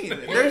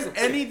mean? There's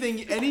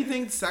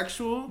anything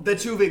sexual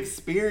That you've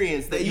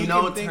experienced that you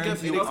know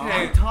turns you on.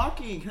 I'm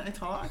talking. Can I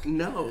talk?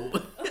 No.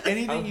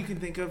 Anything you can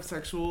think of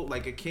sexual,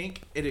 like a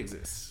kink, it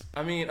exists.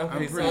 I mean, okay,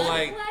 I'm so pretty-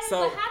 like, Blood play?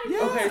 so But how do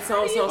you- okay, how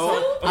so do you do?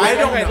 okay, I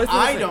don't okay, know. listen,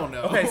 I listen. don't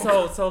know. Okay,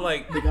 so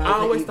like, guys I that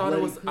always eat thought it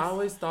bloody was, pussy. I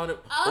always thought it.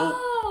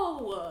 Oh.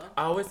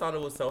 I always thought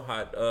it was so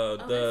hot. The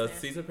that's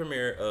nasty. season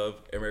premiere of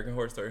American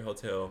Horror Story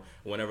Hotel,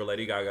 whenever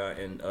Lady Gaga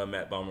and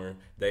Matt Bomer,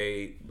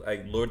 they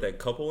like lured that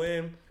couple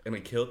in and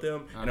they killed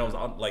them, and it was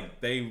all like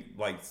they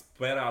like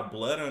spat out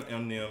blood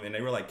on them, and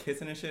they were like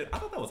kissing and shit. I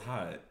thought that was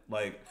hot.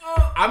 Like,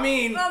 I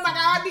mean, Oh my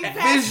god, these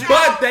passed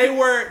but they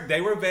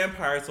were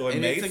vampires, so it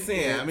And made it's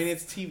sense. yeah, I mean,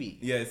 it's TV.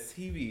 yeah, it's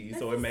TV,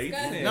 so it made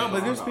disgusting. sense. No,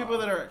 but there's people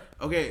that are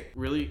okay.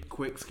 Really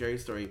quick, scary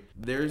story.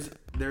 There's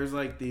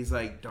like these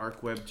like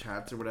dark web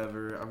chats or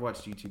whatever. I've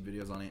watched YouTube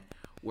videos on it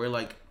where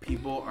like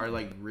people are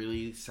like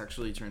really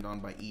sexually turned on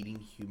by eating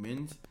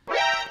humans.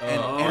 And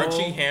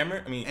Archie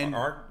Hammer. I mean, and-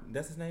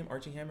 that's his name,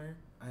 Archie Hammer.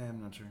 I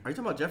am not sure. Are you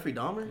talking about Jeffrey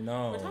Dahmer?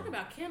 No, We're talking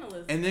about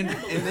cannibalism. And then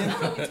That's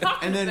what we're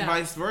talking and then about.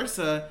 vice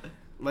versa.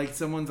 Like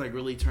someone's like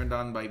really turned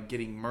on by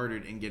getting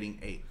murdered and getting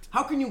ate.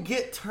 How can you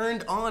get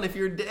turned on if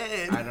you're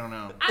dead? I don't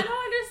know. I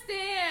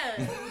don't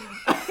understand.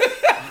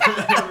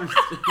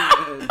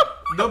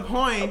 The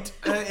point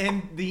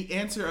and the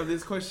answer of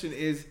this question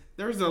is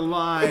there's a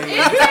line.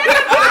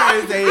 There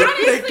is a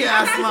thick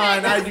ass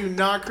line I do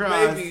not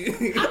cross.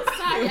 maybe. I'm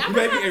sorry. I'm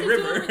Maybe gonna have a to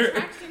river. do a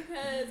retraction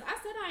because I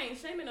said I ain't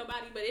shaming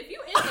nobody, but if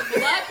you into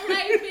blood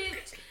play,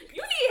 bitch,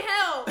 you need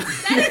help.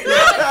 That is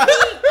not a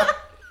kink.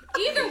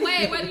 Either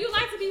way, whether you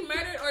like to be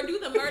murdered or do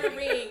the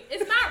murdering,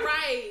 it's not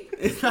right.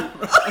 It's not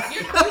right.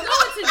 You're going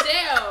to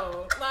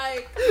jail.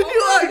 Like, You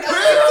oh are my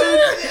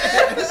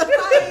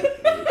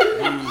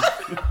God.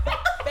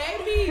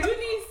 Baby, you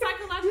need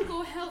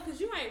psychological help because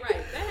you ain't right.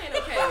 That ain't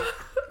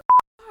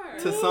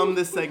okay. To sum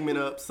this segment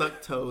up,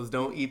 suck toes,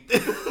 don't eat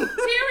this.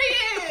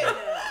 Period.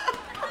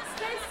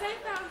 Stay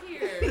safe out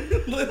here.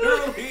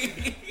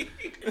 Literally.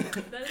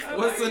 That is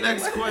What's the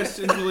next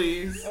question,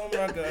 please? Oh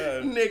my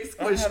god. Next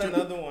I had question.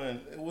 another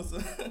one. It was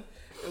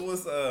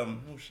oh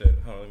shit.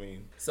 Hold on, I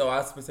mean. So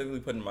I specifically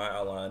put in my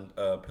outline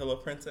pillow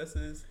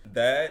princesses.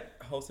 That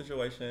whole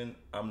situation,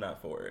 I'm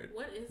not for it.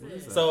 What is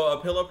it? So a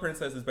pillow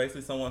princess is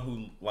basically someone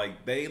who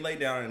like they lay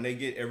down and they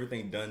get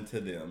everything done to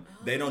them.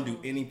 They don't do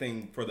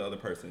anything for the other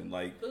person.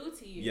 Like Boo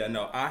to you. yeah,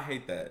 no, I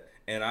hate that.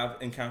 And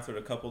I've encountered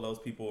a couple of those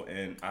people,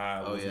 and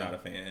I was yeah. not a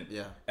fan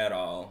Yeah. at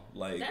all.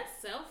 Like, That's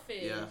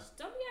selfish. Yeah.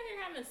 Don't be out here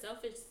having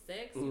selfish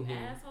sex, you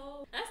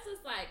asshole. That's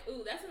just like,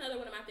 ooh, that's another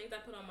one of my things I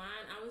put on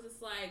mine. I was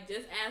just like,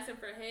 just asking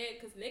for head,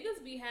 because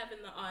niggas be having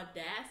the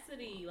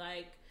audacity.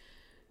 Like,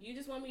 you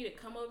just want me to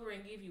come over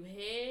and give you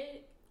head?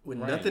 With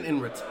Right. nothing in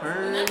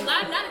return.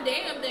 Not a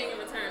damn thing in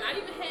return. Not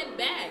even head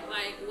back.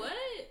 Like, what?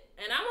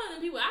 And I'm one of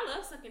them people, I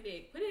love sucking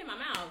dick. Put it in my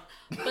mouth.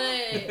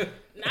 But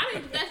not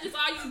if that's just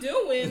all you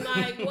doing.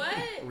 Like, what?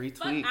 Retweet.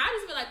 Fuck, I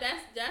just feel like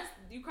that's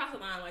you cross the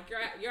line. Like,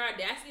 your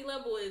audacity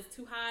level is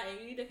too high and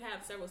you need to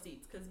have several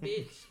seats. Because,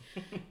 bitch,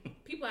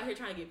 people out here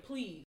trying to get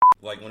pleased.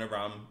 like whenever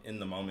I'm in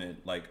the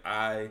moment, like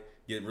I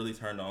get really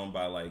turned on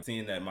by like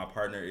seeing that my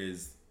partner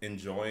is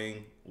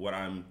enjoying what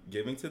I'm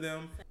giving to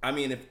them. I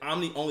mean, if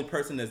I'm the only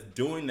person that's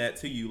doing that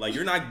to you, like,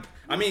 you're not,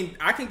 I mean,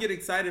 I can get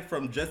excited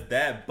from just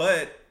that,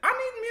 but I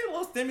need me a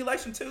little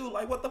stimulation too.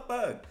 Like, what the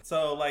fuck?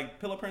 So, like,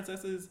 Pillow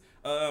Princesses,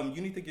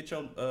 you need to get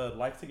your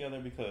life together,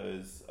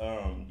 because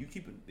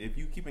if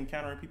you keep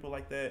encountering people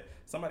like that,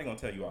 somebody gonna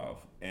tell you off,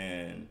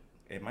 and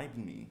it might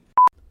be me.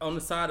 On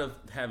the side of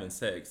having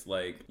sex,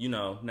 like, you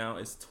know, now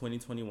it's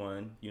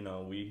 2021, you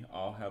know, we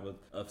all have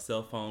a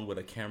cell phone with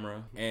a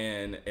camera,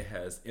 and it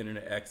has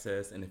internet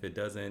access, and if it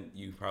doesn't,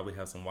 you probably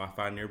have some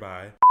Wi-Fi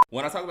nearby.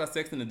 When I talk about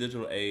sex in the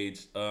digital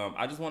age,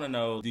 I just want to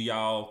know, do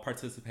y'all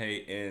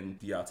participate in,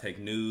 do y'all take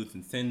nudes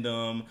and send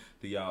them?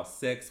 Do y'all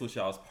sex with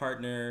y'all's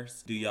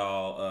partners? Do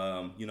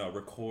y'all,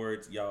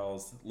 record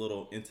y'all's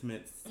little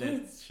intimate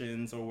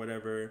sessions or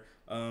whatever?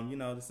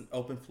 It's an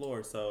open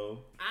floor, so.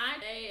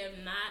 I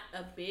am not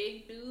a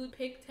big dude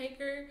pic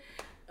taker.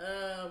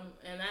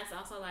 And that's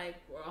also like,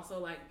 we're also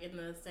like in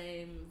the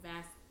same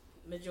vast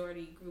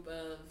majority group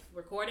of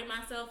recording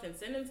myself and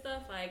sending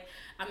stuff. Like,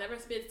 I've never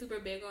been super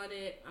big on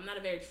it. I'm not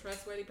a very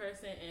trustworthy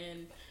person,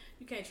 and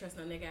you can't trust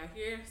no nigga out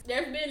here.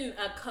 There's been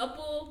a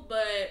couple,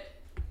 but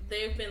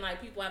they've been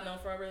like people I've known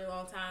for a really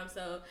long time.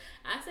 So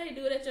I say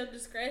do it at your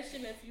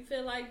discretion. If you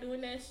feel like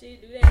doing that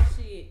shit, do that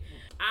shit.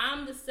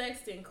 I'm the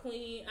sexting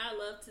queen. I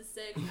love to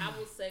sex. I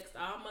will sext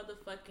all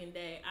motherfucking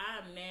day.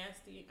 I'm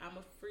nasty. I'm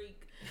a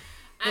freak.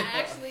 I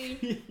actually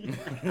in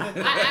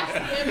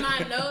my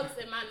notes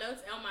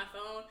on my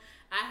phone,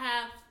 I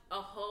have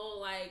a whole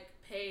like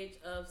page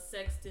of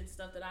sexting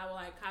stuff that I will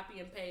like copy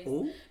and paste.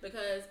 Ooh.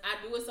 Because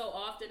I do it so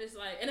often. It's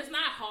like, and it's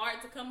not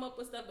hard to come up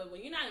with stuff, but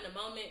when you're not in the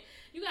moment,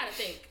 you gotta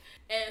think.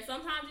 And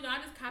sometimes, I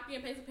just copy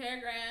and paste a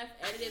paragraph,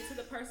 edit it to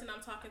the person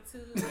I'm talking to,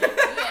 and do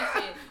that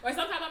shit. Or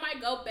sometimes I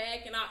might go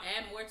back and I'll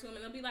add more to them,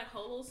 and they'll be like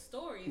whole little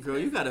stories. Girl,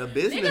 you got a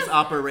business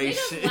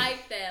operation. Niggas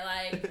like that.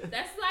 Like,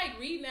 that's like,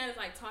 reading that is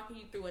like talking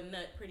you through a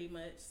nut, pretty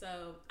much.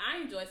 So,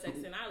 I enjoy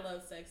sexting. I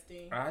love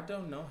sexting. I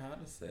don't know how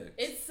to sex.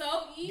 It's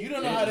so easy. You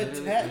don't know how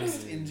to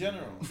text in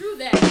general. True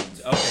that.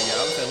 Okay, yeah,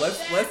 I would say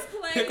let's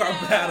pick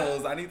our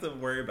battles. I need to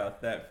worry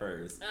about that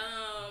first.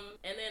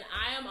 And then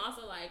I am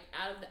also like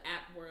out of the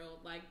app world,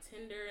 like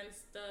Tinder and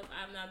stuff.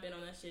 I've not been on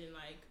that shit in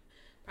like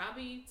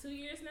probably 2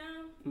 years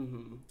now.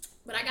 Mm-hmm.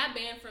 But I got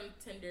banned from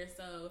Tinder,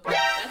 so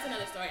that's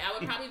another story. I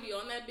would probably be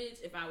on that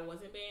bitch if I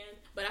wasn't banned.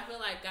 But I feel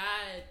like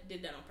God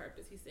did that on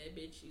purpose. He said,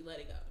 bitch, you let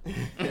it go.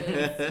 Because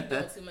you're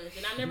doing too much.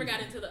 And I never got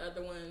into the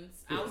other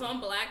ones. I was on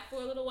Black for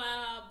a little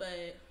while,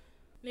 but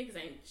niggas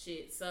ain't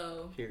shit,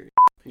 so. Period.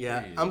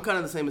 Yeah, I'm kind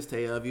of the same as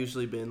Taya. I've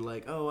usually been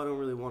like, oh, I don't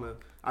really want to.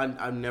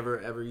 I've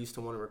never ever used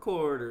to want to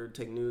record or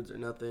take nudes or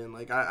nothing.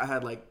 Like I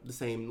had like the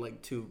same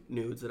like 2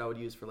 nudes that I would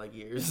use for like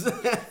years.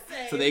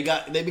 So they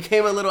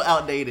became a little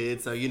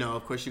outdated. So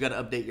of course you got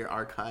to update your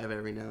archive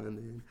every now and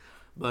then.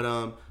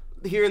 But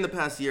here in the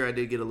past year, I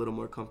did get a little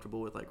more comfortable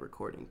with like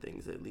recording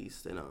things at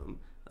least. And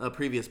a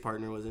previous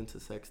partner was into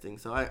sexting,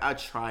 so I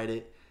tried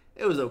it.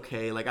 It was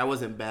okay. Like, I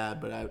wasn't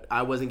bad, but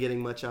I wasn't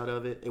getting much out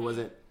of it. It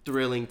wasn't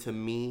thrilling to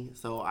me,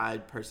 so I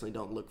personally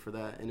don't look for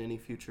that in any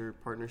future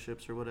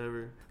partnerships or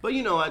whatever. But,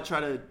 I try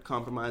to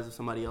compromise if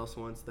somebody else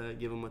wants that,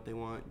 give them what they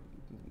want,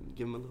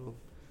 give them a little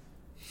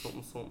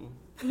something.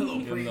 A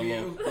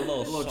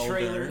little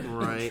trailer.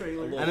 Right.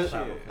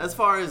 And as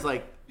far as,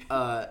 like,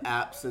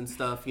 apps and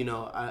stuff,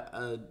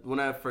 when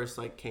I first,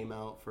 like, came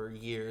out for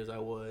years, I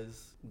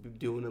was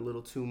doing a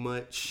little too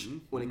much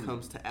when it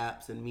comes to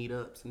apps and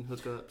meetups and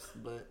hookups,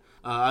 but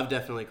I've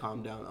definitely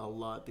calmed down a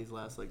lot these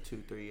last like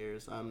 2-3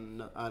 years.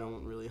 I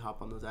don't really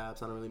hop on those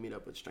apps. I don't really meet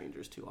up with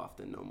strangers too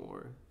often no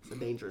more. It's a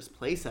dangerous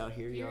place out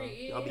here, y'all.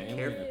 Y'all be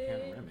careful.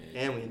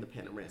 And we in the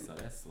panorama. So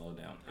that's slow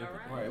down.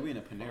 All right, we in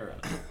a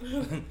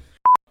Panera.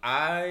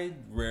 I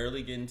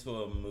rarely get into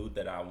a mood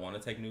that I want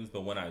to take nudes,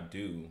 but when I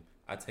do,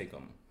 I take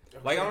them.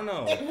 Like, I don't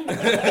know.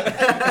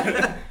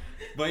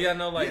 But yeah,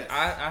 no, like,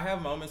 I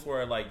have moments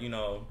where, like,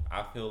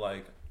 I feel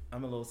like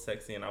I'm a little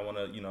sexy and I want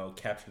to,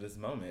 capture this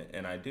moment,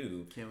 and I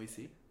do. Can we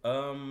see?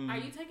 Are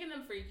you taking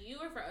them for you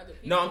or for other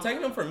people? No, I'm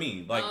taking them for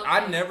me. Like, okay.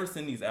 I never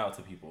send these out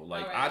to people.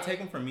 Like, I take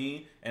them for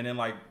me, and then,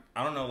 like,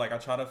 I don't know, like, I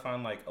try to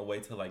find, like, a way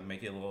to, like,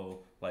 make it a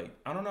little, like,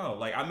 I don't know.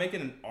 Like, I make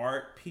it an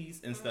art piece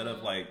instead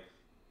of, like,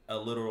 a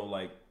literal,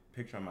 like,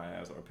 picture of my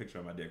ass or a picture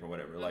of my dick or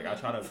whatever. Like, I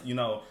try to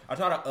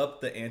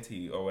up the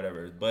ante or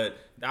whatever, but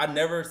I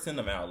never send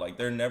them out. Like,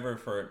 they're never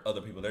for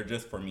other people. They're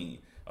just for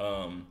me.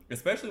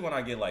 Especially when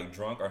I get like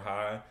drunk or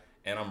high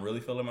and I'm really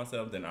feeling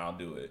myself, then I'll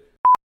do it.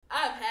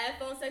 I've had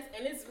phone sex,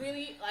 and it's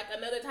really like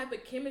another type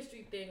of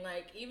chemistry thing.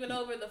 Like, even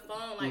over the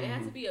phone, like, it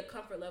has to be a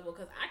comfort level,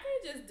 because I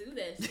can't just do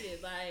that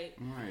shit. Like,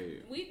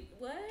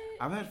 what?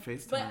 I've had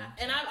FaceTime. But,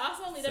 and I've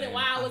also only done it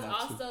while I was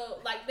also,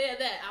 like,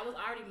 I was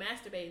already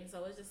masturbating,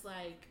 so it's just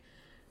like,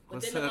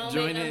 what's up,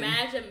 join in?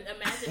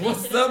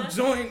 What's up,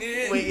 join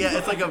in? Wait, yeah,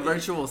 it's like a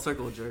virtual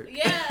circle jerk.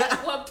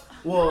 Yeah,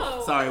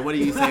 well, sorry, what are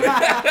you saying?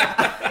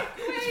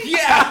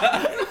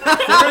 Yeah!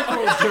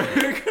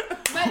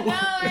 But But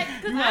no, like,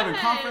 because having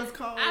conference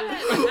calls?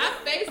 I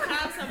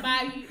FaceTime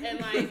somebody and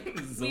like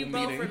we Zoom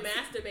both were meetings.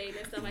 masturbating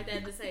and stuff like that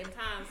at the same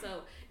time.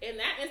 So in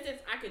that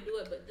instance, I could do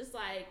it. But just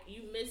like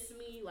you miss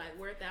me, like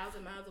we're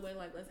 1,000 miles away.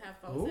 Like let's have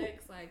phone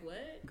sex. Like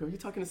what? Girl, you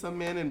talking to some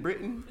man in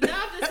Britain? No,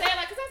 I'm just saying,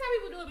 like, because that's how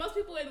people do it. Most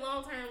people in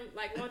long term,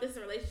 like long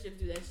distance relationships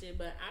do that shit.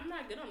 But I'm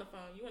not good on the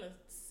phone. You want to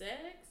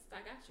sex? I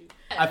got you.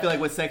 I feel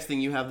like with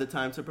sexting, you have the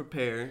time to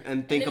prepare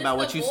and think then about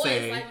it's what the you voice.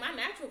 say. Like my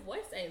natural voice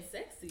ain't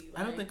sexy. Like,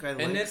 I don't think I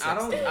like And then sex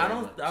I very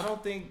much.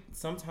 don't think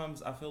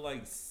sometimes I feel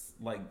like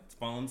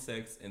phone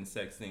sex and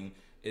sexting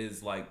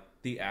is like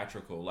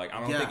theatrical. Like I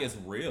don't Yeah. think it's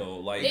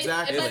real. Like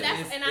Exactly. But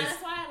it's-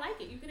 that's why I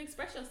like it. You can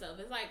express yourself.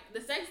 It's like the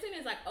sexting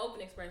is like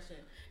open expression,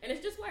 and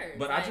it's just words.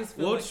 But like, I just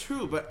feel Well, like it's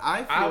true, but I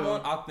feel I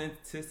want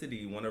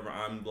authenticity whenever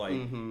I'm like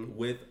Mm-hmm.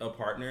 with a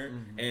partner,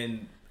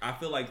 and I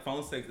feel like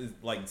phone sex is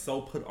like so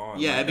put on.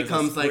 Yeah, like, it there's a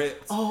becomes like,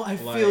 script, oh, I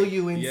like, feel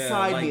you yeah,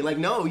 inside me. Like,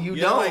 no, you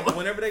yeah, don't. like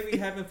whenever they be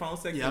having phone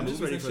sex Yeah, in I'm just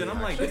movies ready and for shit, the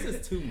I'm like, action.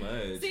 this is too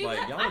much. See, like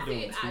that- y'all I are doing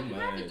think too you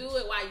much. have to do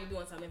it while you're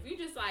doing something. If you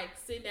just like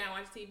sit down,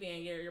 watch TV,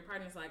 and your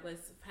partner's like,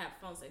 let's have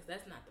phone sex,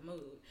 that's not the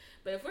mood.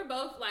 But if we're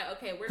both like,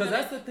 okay, we're 'Cause gonna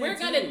that's the thing, we're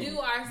gonna too. do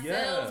ourselves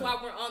Yeah. while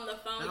we're on the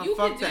phone. Nah, you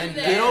fuck can do that.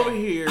 that. Get over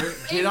here. It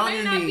Get on may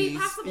your not be knees.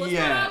 possible. It's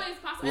Yeah. not always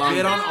possible. Like-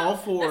 Get That's on how- all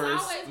fours.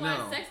 That's always why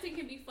No. sexting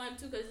can be fun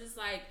too, because it's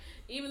like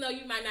even though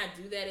you might not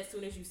do that as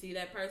soon as you see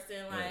that person,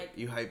 like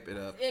You hype it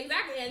up.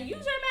 exactly, and use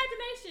your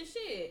imagination.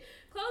 Shit,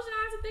 close your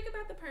eyes and think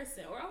about the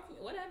person, or open,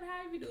 whatever,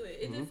 however you do it.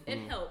 It just it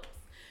helps,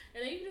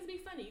 and then you can just be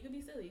funny. You can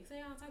be silly. You can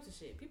say all types of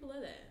shit. People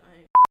love that.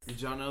 Like,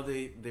 Did y'all know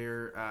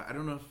they're I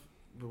don't know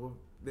if well,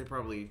 they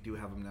probably do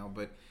have them now,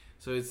 but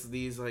so it's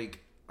these like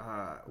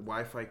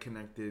Wi-Fi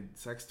connected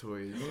sex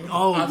toys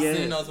Oh, I've yes.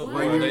 seen those before.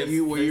 where They-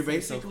 you're they seem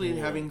basically so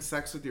cool. having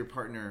sex with your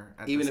partner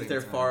at Even the if same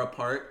they're time. far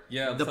apart.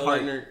 Yeah, the so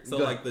partner. Like, so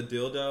go- like the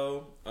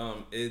dildo,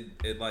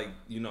 it like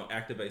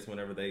activates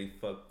whenever they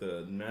fuck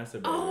the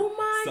masturbator. Oh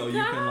my So you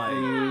can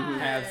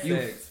like have God. you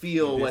sex.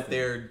 feel with what distance.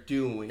 they're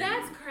doing.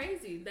 that's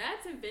crazy.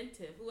 That's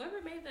inventive.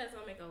 Whoever made that's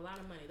gonna make a lot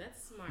of money.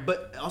 That's smart.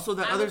 But also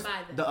I would the buy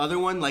that. the other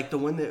one, like the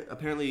one that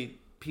apparently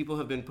people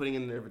have been putting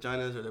in their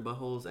vaginas or their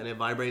buttholes, and it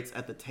vibrates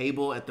at the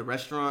table at the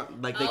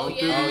restaurant. Like they Oh, go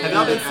through. yeah. Have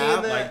y'all been Yeah.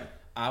 seeing that? Like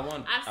I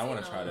want I've to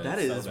seen try those. that.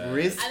 That so is bad.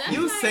 risky. That's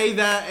You like- say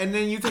that and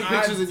then you take I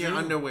pictures in your do.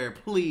 underwear,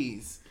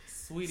 please.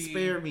 Sweetie.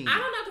 Spare me. I don't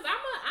know, because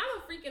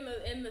I'm a freak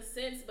in the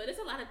sense, but it's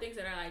a lot of things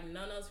that are like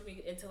no-nos for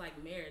me into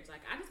like marriage.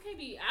 Like I just can't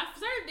be.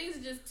 Certain things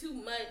are just too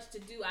much to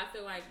do. I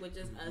feel like with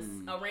just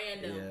a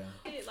random.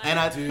 Yeah. Like,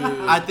 And Dude,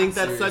 I think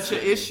that's such an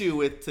seriously. issue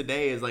with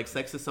today is like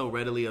sex is so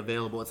readily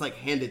available. It's like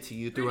handed to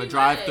you through Pretty a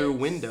drive-through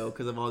much. window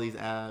because of all these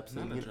apps.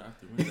 Not And, a you know. drive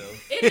through window.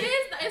 it is.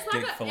 It's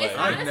like Dick-fil-A. it's I've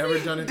honestly, never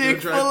done it through a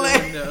Dick drive-through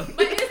fillet. window.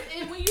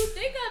 But when you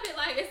think of it,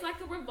 like it's like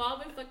a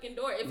revolving fucking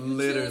door. If you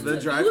Literally. choose The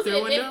to drive-through use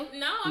it, window?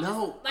 I'm No,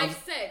 just, like I'm-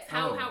 sex,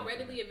 Oh, how okay.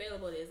 readily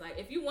available it is. Like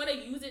if you want to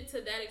use it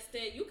to that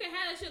extent, you can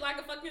have that shit like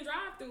a fucking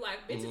drive-through.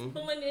 Like bitches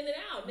pulling in and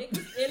out,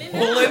 niggas in and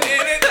out. Pulling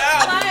in and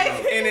out.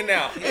 Like- In and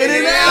out. In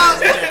and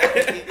out.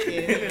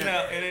 In and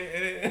out. In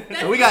and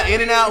So we got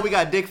In and Out. We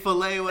got Dick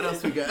Fillet. What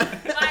else we got?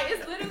 Like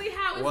it's literally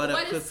how it's What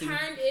what, up, it's pussy?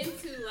 turned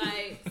into.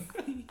 Like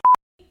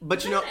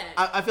But you know,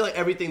 I feel like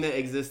everything that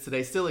exists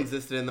today still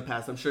existed in the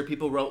past. I'm sure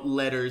people wrote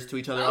letters to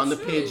each other Oh, on the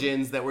true.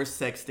 pigeons that were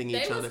sexting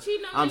They each was other.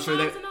 cheating on I'm their sure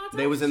wives and all they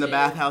types was of in the shit.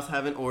 bathhouse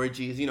having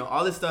orgies. You know,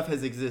 all this stuff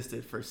has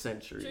existed for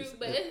centuries. True,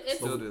 but it's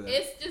Still do that.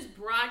 it's just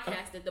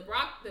broadcasted. The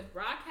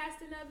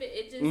broadcasting of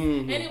it just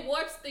Mhm. and it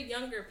warps the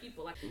younger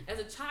people. Like as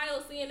a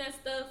child seeing that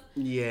stuff,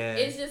 Yeah.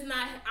 it's just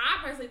not.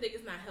 I personally think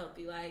it's not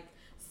healthy. Like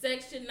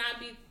sex should not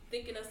be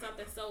thinking of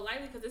something so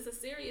lightly because it's a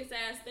serious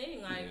ass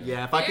thing. Like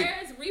Yeah, if I could-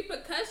 there's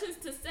repercussions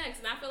to sex,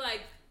 and I feel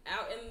like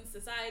out in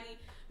society,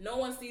 no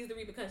one sees the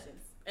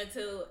repercussions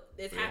until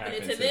it's It happening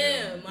happens to to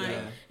them. them. Like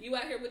Yeah. you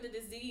out here with the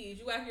disease,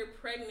 you out here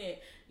pregnant,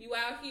 you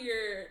out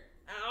here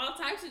all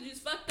types of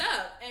just fucked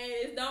up, and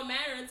it don't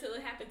matter until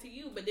it happened to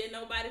you. But then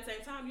nobody at the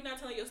same time, you're not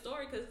telling your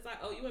story because it's like,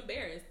 oh, you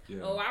embarrassed, Yeah.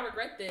 oh, I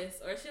regret this,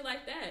 or shit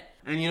like that.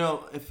 And you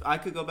know, if I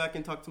could go back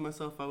and talk to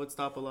myself, I would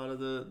stop a lot of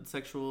the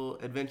sexual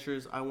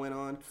adventures I went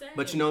on. Same.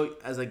 But you know,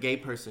 as a gay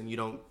person, you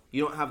don't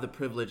have the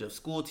privilege of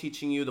school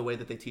teaching you the way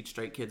that they teach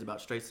straight kids about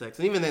straight sex.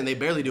 And even then, they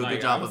barely do a Like,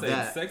 good job I would of say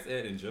that. sex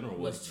ed in general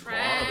Was was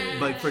trash. garbage.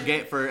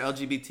 But for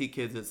LGBT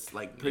kids, it's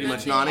like pretty Yeah.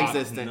 much Nothing.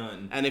 non-existent.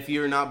 None. And if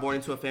you're not born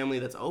into a family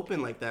that's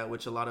open like that,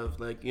 which a lot of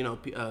like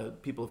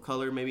people of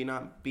color maybe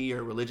not be,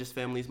 or religious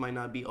families might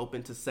not be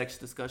open to sex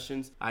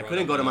discussions. I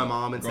couldn't go to my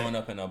mom and say, growing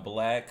up in a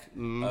black,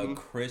 a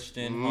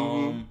Christian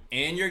home,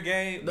 and you're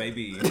gay,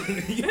 baby.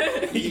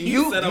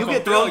 you set up a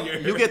get thrown failure.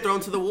 you get thrown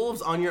to the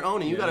wolves on your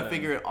own, and you got to Yeah.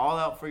 figure it all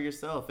out for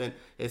yourself. And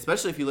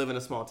especially if you live in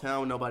a small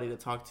town with nobody to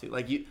talk to,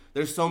 like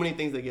there's so many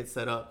things that get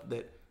set up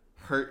that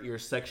hurt your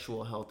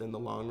sexual health in the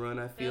long run,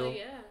 I feel. Hell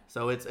yeah.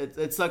 So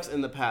it sucks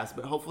in the past,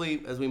 but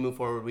hopefully as we move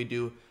forward, we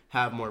do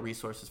have more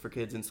resources for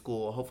kids in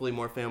school. Hopefully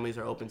more families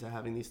are open to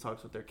having these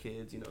talks with their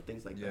kids,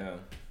 things like Yeah. that.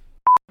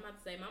 I'm about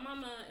to say, my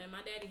mama and my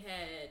daddy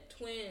had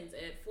twins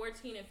at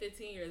 14 and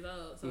 15 years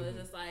old. So it's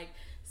just like,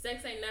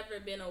 sex ain't never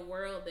been a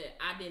world that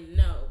I didn't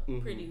know,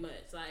 pretty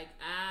much. Like,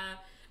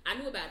 I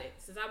knew about it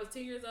since I was 2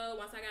 years old.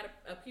 Once I got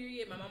a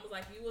period, my mom was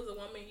like, "You as a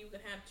woman, you can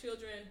have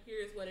children.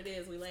 Here's what it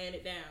is. We laying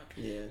it down.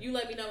 Yeah. You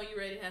let me know when you're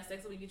ready to have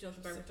sex, so we get you on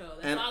some birth control."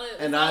 That's And, all it,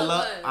 and that's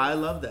all I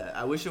love that.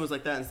 I wish it was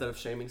like that instead of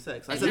shaming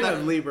sex. I And said You you that.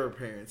 have Libra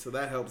parents, so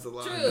that helps a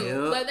lot. True,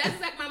 Yep. but that's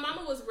like my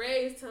mama was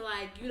raised to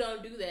like you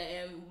don't do that,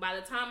 and by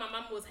the time my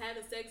mama was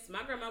having sex,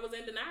 my grandma was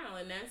in denial,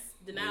 and that's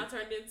denial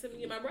turned into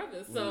me and my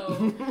brother.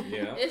 So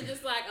Yeah. it's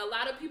just like a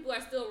lot of people are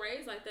still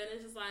raised like that. And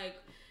it's just like,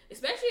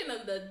 especially in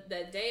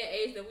the day and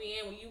age that we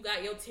in, when you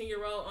got your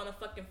 10-year-old on a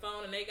fucking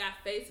phone and they got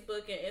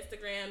Facebook and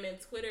Instagram and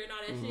Twitter and all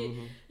that shit,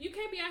 you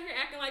can't be out here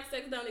acting like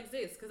sex don't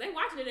exist because they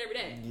watching it every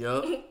day.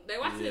 Yup. They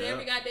watching it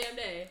every goddamn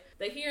day.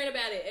 They hearing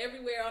about it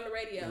everywhere on the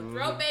radio.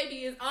 Throw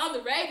Baby is on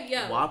the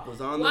radio. WAP was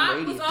on the WAP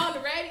radio. was on the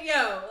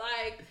radio.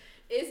 Like,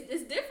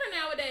 it's different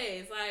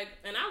nowadays. Like,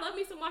 and I love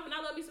me some WAP and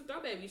I love me some Throw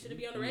Baby. Should it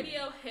be on the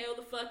radio? Hell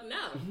the fuck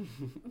no.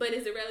 But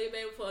is it really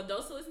available for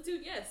adults to listen to?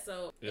 Yes.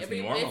 So It's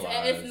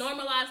it's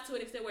normalized to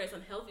an extent where it's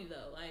unhealthy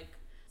though. Like,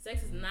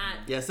 sex is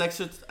not. Yeah, sex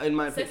should, in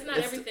my Sex is opinion,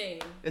 not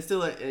everything. it's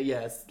still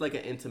it's like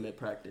an intimate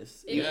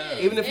practice. It is.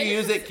 Even if you And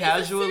use it's it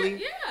casually,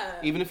 yeah.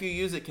 even if you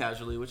use it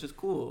casually, which is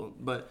cool,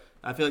 but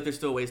I feel like there's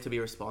still ways to be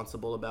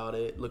responsible about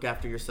it. Look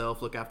after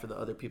yourself. Look after the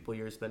other people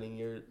you're spending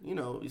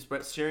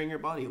sharing your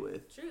body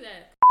with. True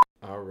that.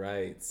 All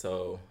right.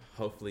 So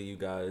hopefully you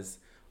guys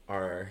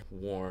are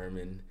warm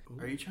and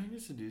Are you trying to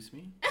seduce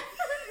me?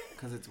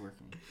 Because it's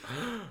working.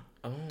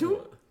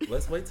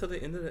 let's wait till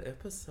the end of the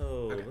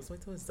episode. Okay. Let's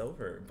wait till it's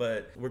over.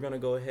 But we're gonna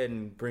go ahead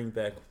and bring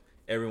back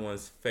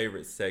everyone's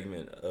favorite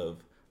segment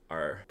of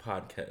our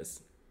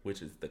podcast,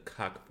 which is the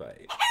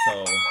cockfight.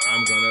 So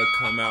I'm gonna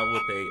come out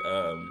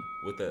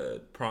with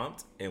a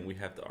prompt, and we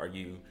have to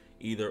argue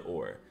either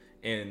or.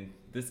 And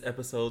this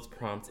episode's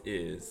prompt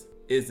is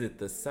it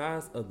the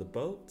size of the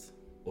boat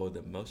or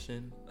the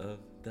motion of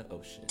the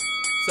ocean?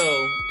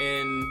 So,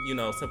 in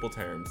simple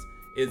terms,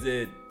 is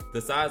it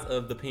the size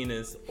of the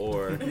penis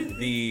or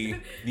the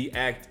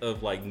act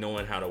of like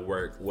knowing how to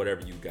work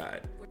whatever you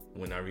got?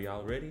 Whenever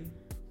y'all ready,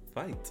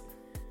 fight.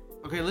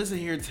 Okay, listen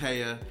here,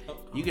 Taya.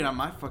 You get on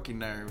my fucking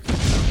nerves.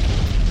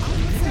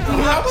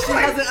 She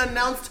hasn't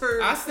announced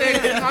her. I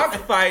said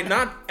cockfight,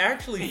 not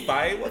actually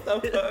fight. What the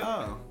fuck?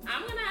 Oh.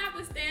 I'm gonna have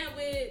to stand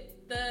with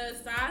the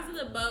size of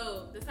the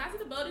boat. The size of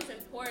the boat is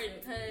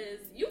important because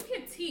you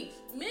can teach.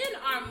 Men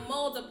are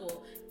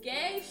moldable.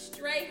 Gay,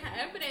 straight,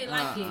 however they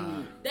like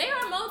it. They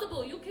are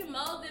moldable. You can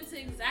mold them to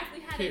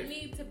exactly how they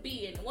need to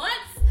be. And once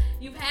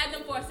you've had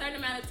them for a certain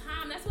amount of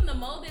time, that's when the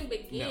molding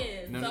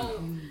begins.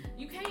 No.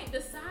 You can't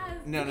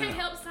decide. No, you no, can't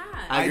no. help size.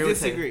 I agree with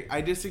disagree. I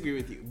disagree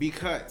with you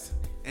because,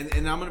 and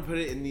I'm gonna put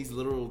it in these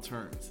literal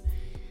terms.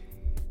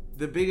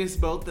 The biggest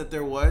boat that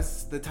there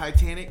was, the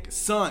Titanic,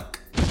 sunk.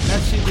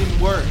 That shit didn't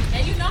work.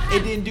 And you know how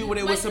It didn't do what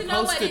it was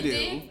supposed to do. It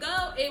didn't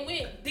go. It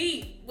went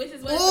deep, which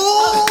is what it's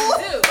supposed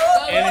to do.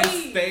 Go And it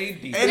deep.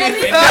 stayed deep. And it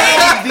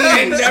It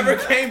stayed deep. never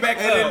came back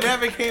And up. it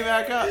never came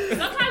back up.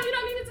 Sometimes you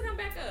don't need it to come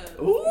back up.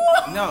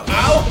 No.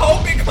 I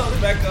hope it comes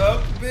back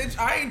up, bitch.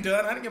 I ain't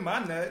done. I didn't get my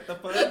nut. The A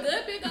fuck?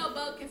 good big old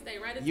boat can stay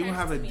right attached You will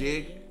have to a me.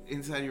 dick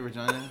inside your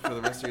vagina for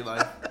the rest of your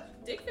life.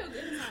 Dick feel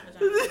good inside my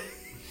vagina. It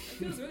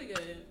feels really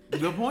good.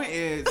 The point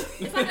is,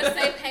 It's like a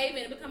safe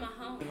haven. It become a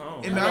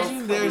home.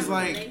 imagine there's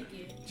like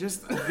Blanket.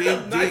 just a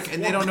big dick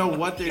and they don't know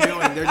what they're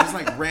doing. They're just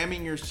like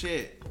ramming your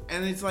shit.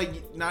 And it's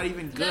like not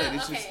even good. No,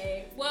 It's just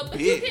okay. Well, but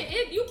big.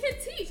 you can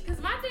teach.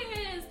 Because my thing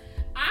is,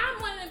 I'm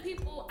one of them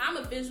people, I'm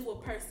a visual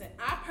person.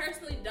 I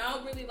personally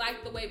don't really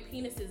like the way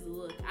penises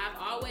look. I've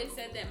always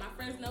said that. My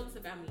friends know this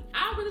about me.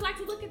 I don't really like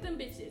to look at them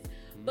bitches.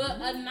 But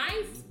a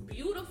nice,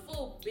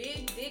 beautiful,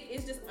 big dick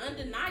is just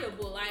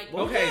undeniable. Like,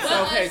 Okay, but so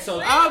a okay, so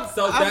shrimp-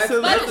 so that's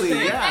Absolutely, the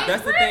thing. yeah.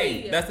 That's the Free.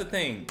 thing. That's the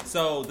thing.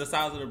 So the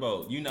size of the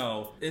boat,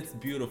 it's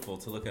beautiful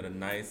to look at a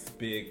nice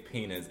big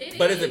penis. It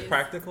But is is. it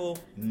practical?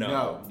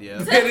 No.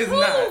 Yeah. To It is who?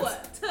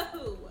 not. To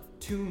who?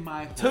 To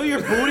my To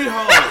your booty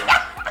hole.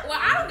 Well,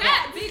 I don't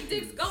got big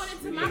dicks going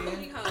into my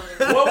booty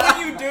hole. What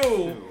when you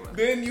do,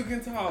 then you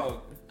can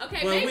talk.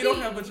 Okay, Well, maybe. we don't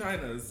have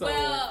vaginas, so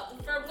Well,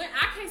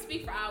 I can't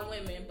speak for all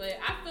women, but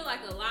I feel like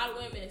a lot of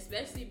women,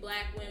 especially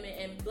black women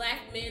and black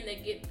men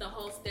that get the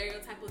whole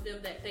stereotype of them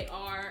that they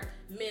are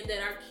men that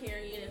are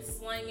carrying and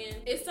slinging.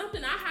 It's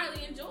something I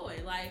highly enjoy.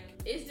 Like,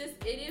 it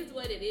is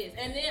what it is.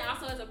 And then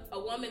also as a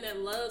woman that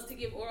loves to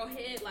give oral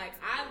head, like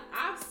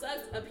I've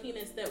sucked a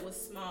penis that was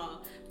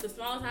small, the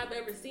smallest I've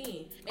ever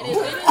seen, and it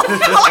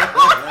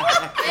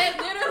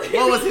literally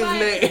What was his like,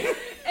 name?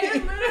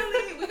 It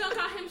literally, we gonna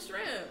call him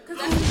Shrimp because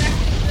that's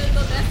exactly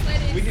the best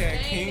way to we had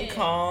explain King it.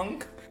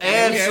 Kong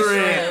And we had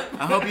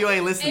shrimp. I hope you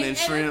ain't listening, And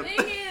shrimp.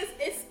 the thing is,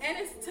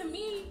 it's to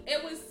me,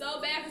 it was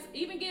so bad because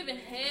even giving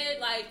head,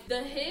 like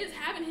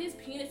having his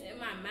penis in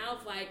my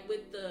mouth, like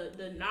with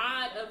the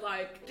nod of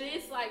like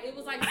this, like it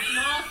was like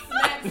small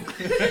smacks.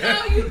 You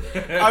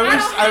know,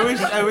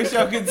 I wish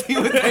y'all could see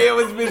what Taya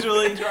was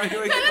visually trying to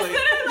Cause it's explain.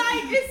 literally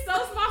like it's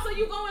so small, so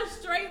you going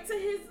straight to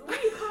his what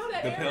do you call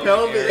that The area?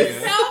 pelvic Pelvis.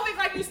 area. Pelvic,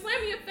 like you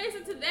slamming your face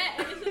into that,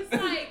 and it's just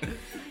like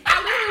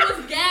I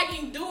literally was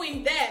gagging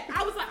doing that.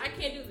 I was like, I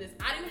can't do this.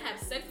 I didn't have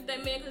sex with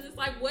that man because it's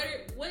Like,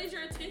 what is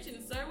your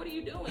attention, sir? What are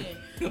you doing?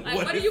 Like,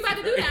 what are you about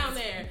to do down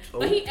there?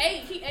 But he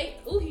ate.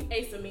 Ooh, he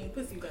ate some mean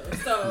pussy though.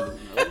 So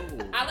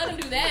I let him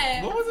do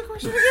that. What was the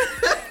question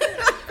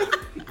again?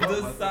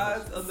 The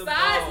size of the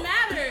Size ball.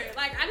 matter.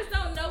 Like, I just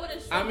don't know what a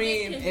short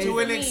dick can do to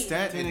an me.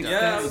 extent.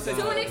 Yeah, I would say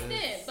To an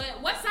extent,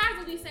 but what size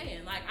are we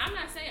saying? Like, I'm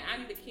not saying I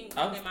need the king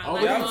I in my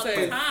would life all the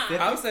say,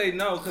 time. I would say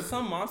no, because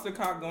some monster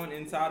cock going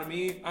inside of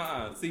me.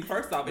 See,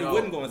 first off, it No,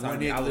 wouldn't go inside when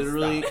of me. it I would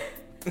literally, stop.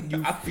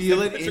 you I feel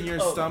said it put in your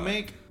clothes on. I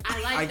stomach.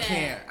 like I that.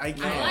 can't. I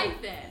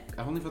like that.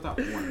 I've only felt that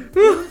once.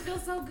 It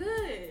feels so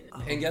good.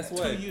 And guess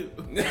what? To you.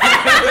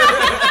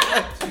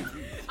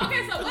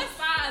 Okay, so what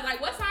size?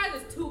 Like, what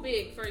size is too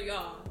big for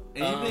y'all?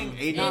 Anything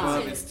 8 yeah. and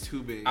above is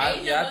too big. I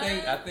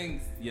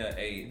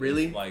 8.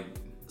 Really? Like,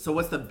 So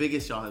what's the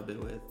biggest y'all have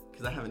been with?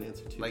 Because I have an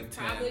answer too. like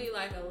 10. Probably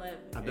like 11.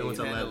 I've been with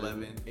 10,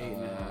 11.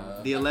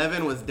 11. The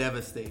 11 was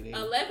devastating.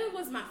 11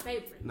 was my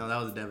favorite. No,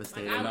 that was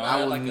devastating. Like, No, I I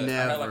will had like a- I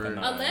had like a never.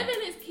 9. 11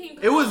 is King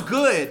Kong. It was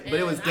good, but it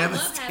And was I love having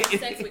devastating.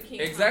 sex with King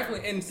Kong. Exactly,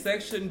 and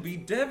sex shouldn't be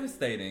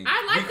devastating.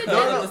 I like the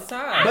because devil- of the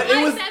size. I But it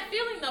like was- that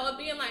feeling though of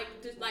being like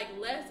just like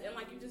less and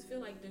like you just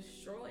feel like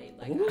destroyed.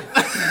 Like Ooh.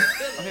 I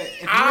feel it. Okay,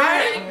 if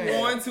I you're-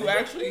 want to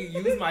actually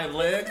use my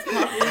legs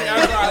properly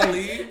after I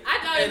leave.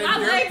 I know And if if my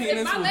your legs, penis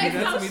if my will legs do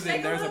that to don't me, then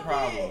shake there's a little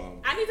problem.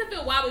 bit, I need to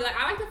feel wobbly. Like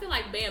I like to feel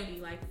like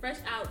Bambi, like fresh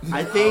out.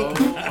 I think.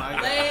 Oh my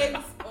God. legs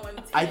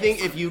on. I think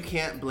tits. if you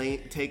can't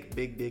take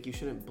big dick, you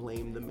shouldn't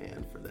blame the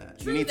man for that.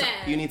 True you need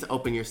that. to. You need to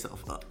open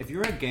yourself up. If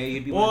you're a gay,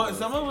 you'd be one Well, of those.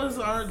 some of us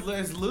aren't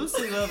as loose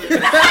as others. I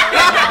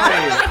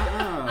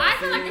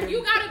feel like if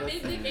you got a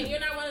big dick and you're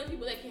not one of the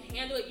people that can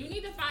handle it, you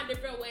need to find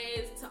different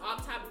ways to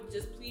off top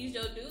just please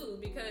your dude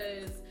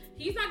because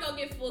he's not gonna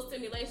get full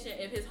stimulation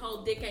if his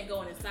whole dick ain't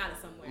going inside of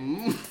somewhere.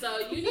 So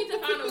you need to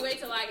find a way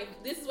to like,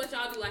 if this is what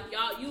y'all do, like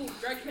you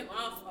jerk him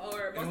off,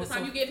 or most of the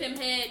time you give him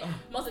head.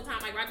 Most of the time,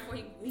 like right before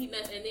he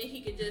nuts, and then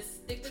he could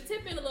just stick the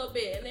tip in a little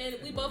bit, and then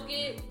we both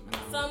get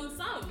some.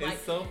 Like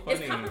It's so funny.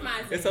 it's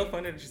compromising. It's so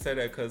funny that you said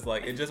that because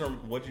like it just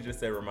what you just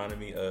said reminded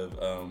me of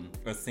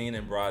a scene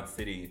in Broad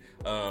City.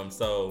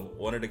 So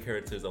one of the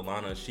characters,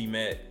 Alana, she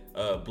met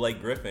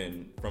Blake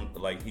Griffin from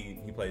like he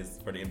plays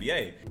for the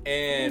NBA,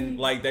 and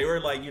like they were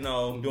like doing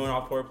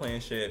all foreplay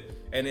and shit,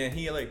 and then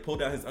he like pulled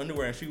down his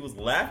underwear and she was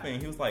laughing.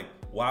 He was like,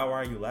 why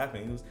are you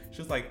laughing?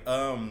 She was like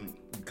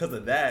because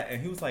of that,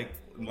 and he was like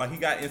he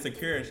got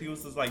insecure, and she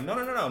was just like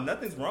no,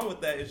 nothing's wrong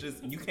with that. It's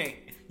just you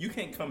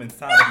can't come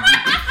inside of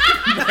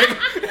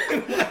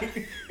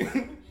me.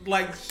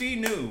 like she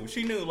knew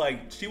like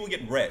she would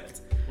get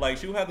wrecked. Like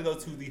she would have to go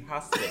to the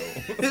hospital.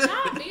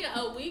 Stop being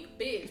a weak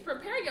bitch.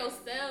 Prepare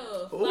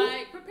yourself. Ooh.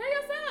 Like prepare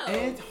yourself.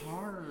 It's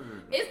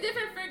hard. It's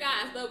different for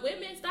guys, but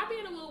women, stop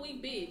being a little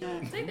weak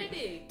bitch. Take that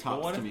dick. But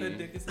Talk what to if me. that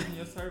dick is in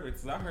your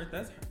cervix? I heard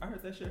that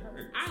shit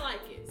hurt. I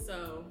like it,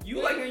 so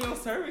You like in your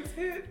cervix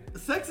head?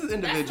 Sex is that's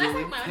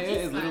individually. like my Head G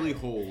is spot. literally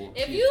whole.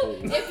 If She's you whole.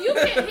 can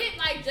hit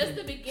like just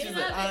the beginning She's of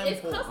like, it, I'm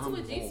it's whole, close to I'm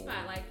a G whole.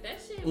 spot. Like that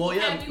shit. Well, will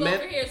yeah, have you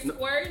over here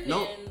squirting.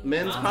 No, and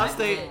men's all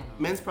prostate. that.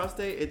 Men's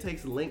prostate. It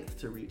takes length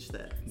to reach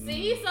that.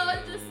 See, so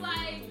it's just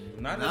like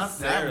Not Not that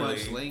necessarily.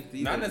 much length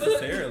Not either.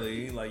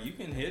 necessarily. Like you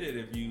can hit it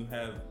if you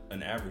have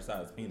an average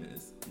size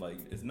penis. Like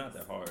it's not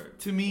that hard.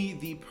 To me,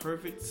 the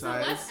perfect so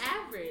size. what's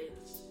average?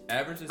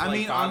 Average is I like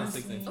mean, 5 to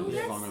honestly- 6 inches. Oh,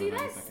 It's longer that's see, than 90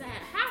 that's seconds.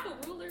 sad. Half a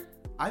ruler,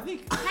 I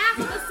think. half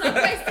of a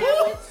Subway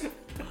sandwich.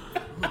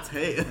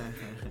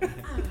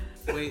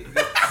 Wait,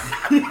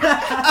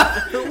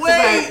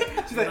 Wait.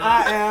 She's like,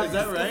 I am. is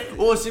that right?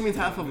 Well, she means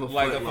half of a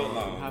Like a foot foot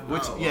long. long.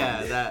 Which, Oh,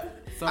 yeah, that.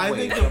 I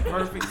think the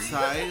perfect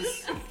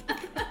size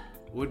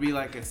would be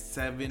like a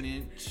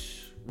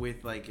 7-inch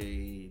with like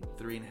a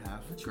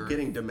 3.5 girth.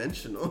 Getting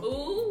dimensional.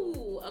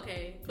 Ooh,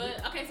 okay,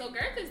 but okay, so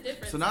girth is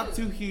different. So not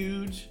too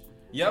huge.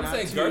 Yeah, I'm Not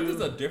saying too- girth is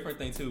a different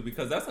thing too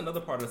because that's another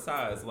part of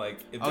size.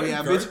 Like, if Oh they're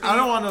yeah, bitch! girthy- I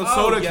don't want no Oh,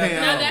 soda yeah. can.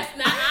 No, that's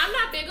not. I'm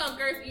not big on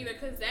girth either,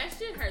 cause that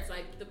shit hurts.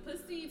 Like the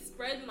pussy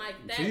spreading like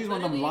that. So you just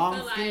want them literally long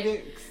feel skinny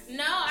like, dicks?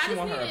 No, I She just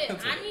want need her a it.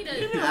 pencil. I need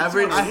a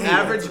Average, I hate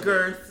average it.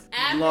 girth,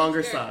 average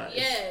longer girth. size.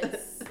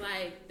 Yes,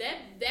 like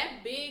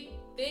that big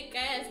thick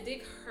ass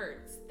dick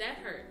hurts. That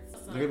hurts.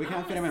 So Like, if it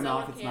can't I fit in my want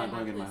mouth, soda it's can not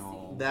going in my pussy.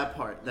 hole. That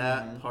part.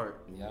 That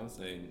part. Yeah, I'm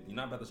saying you're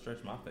not about to stretch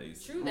my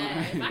face. True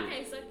that. If I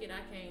can't suck it,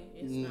 I can't.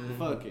 It's not.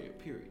 Fuck it.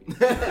 Period. I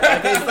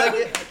can't suck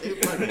it. I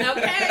can't fuck it.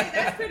 Okay,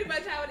 that's pretty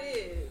much how it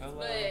is. Hello.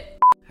 But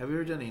Have you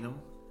ever done anal?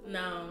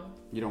 no.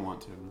 You don't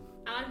want to.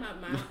 I like my I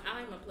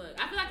like my plug.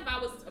 I feel like if I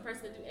was a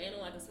person to do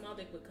anal, like a small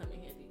dick would come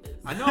in handy. 'Cause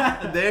I know.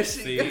 There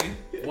she See,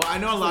 Well, I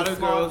know a lot of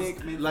Small girls.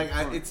 dick means Like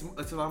fun. it's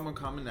a lot more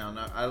common now.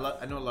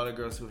 I know a lot of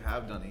girls who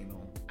have done anal.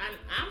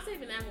 I'm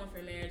saving that one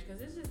for marriage because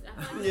it's just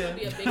I feel like Yeah.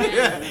 it's gonna be a big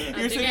ass.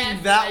 You're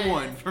saving that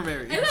one for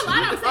marriage. There's a lot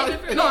I'm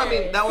saving for No, I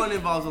marriage. mean that one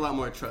involves a lot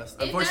more trust.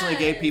 It Unfortunately,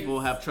 gay does. people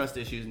have trust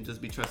issues and just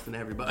be trusting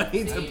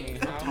everybody.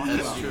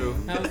 that's true.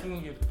 How's we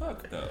gonna get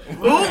fucked though?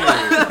 Well,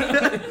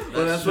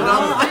 that's what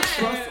I'm I'm.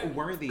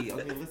 trustworthy.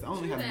 Okay, listen, I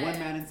only True have that. one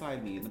man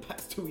inside me in the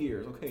past 2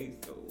 years. Okay,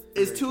 so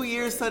Is 2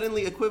 years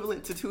suddenly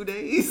equivalent to 2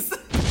 days?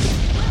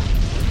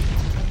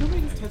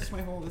 Nobody's touched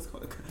my hole. This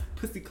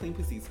pussy clean,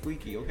 pussy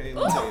squeaky. Okay,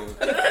 let me tell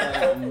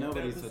you.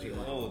 Nobody's touching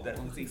my hole. That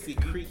pussy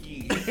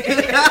creaky. The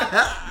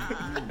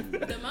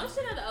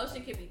motion of the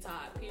ocean can be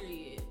taught.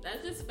 Period.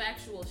 That's just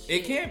factual shit.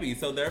 It can be.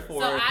 So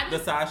therefore, the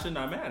size should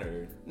not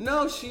matter.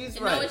 No, she's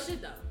right. No, it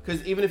should though.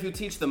 Because even if you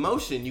teach the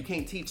motion, you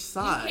can't teach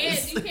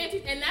size. You can't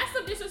teach, and that's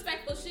some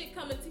disrespectful shit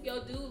coming to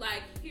your dude.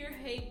 Like, here,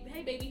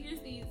 hey, baby,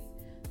 here's these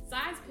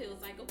size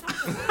pills. Like, go talk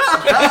to me.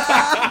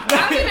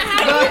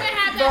 I don't even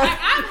have that. Like,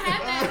 I've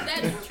had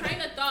that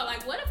train of thought.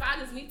 Like, what if I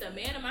just meet the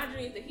man of my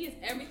dreams that he is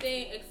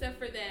everything except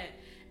for that,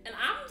 and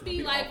I'm gonna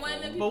be like one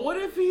of them people. But what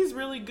if he's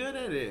really good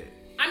at it?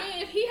 I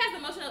mean, if he has the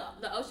motion of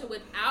the ocean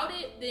without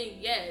it, then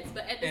yes.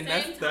 But at the same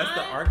time, that's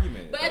the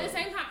argument. But at the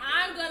same time,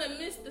 I'm gonna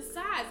miss the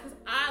size because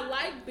I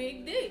like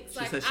big dicks.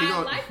 Like,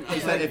 She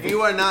said if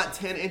you are not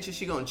 10 inches,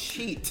 she gonna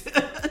cheat.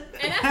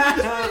 And that's not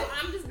true.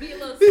 I'm just being a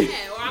little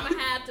sad, or I'm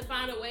gonna have to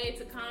find a way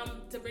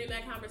to bring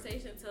that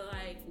conversation to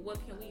like, what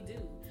can we do?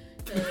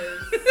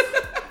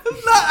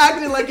 Not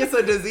acting like it's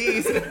a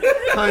disease,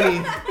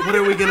 honey. What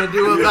are we gonna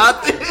do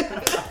about this?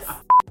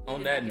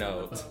 On that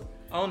note,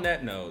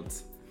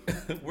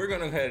 we're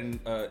gonna go ahead and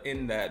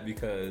end that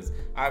because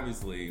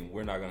obviously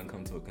we're not gonna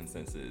come to a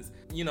consensus.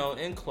 You know,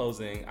 in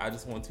closing, I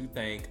just want to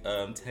thank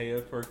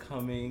Taya for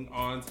coming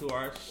on to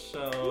our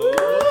show.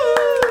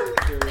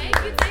 Thank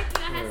you.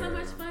 I had so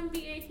much fun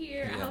being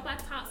here. Yeah. I hope I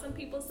taught some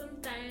people some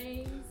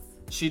things.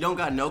 She don't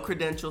got no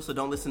credentials, so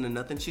don't listen to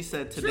nothing she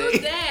said today. True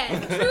that.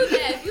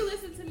 If you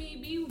listen to me,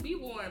 be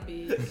warned,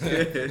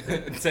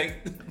 bitch.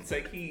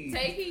 Take heed.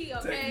 Take heed,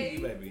 okay? Take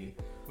heed, baby.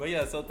 But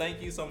yeah, so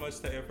thank you so much,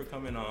 Taya, for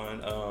coming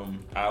on.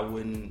 I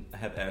wouldn't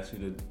have asked you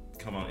to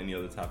come on any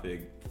other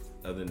topic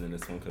other than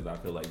this one because I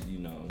feel like, you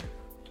know,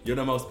 you're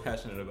the most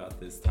passionate about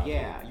this topic.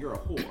 Yeah, you're a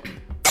whore.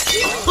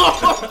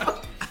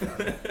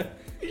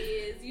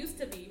 Is used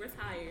to be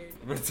retired.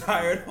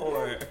 Retired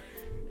whore.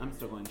 I'm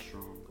still going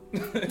strong.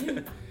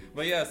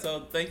 But yeah,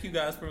 so thank you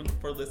guys for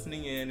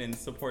listening in and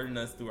supporting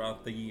us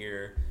throughout the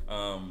year.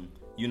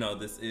 You know,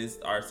 this is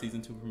our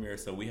season 2 premiere,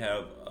 so we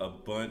have a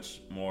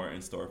bunch more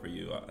in store for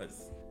you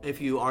guys. If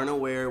you aren't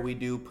aware, we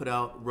do put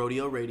out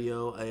Rodeo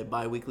Radio, a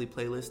bi-weekly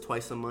playlist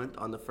twice a month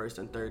on the first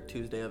and third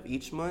Tuesday of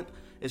each month.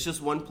 It's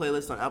just one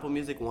playlist on Apple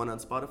Music, one on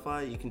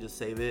Spotify. You can just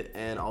save it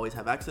and always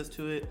have access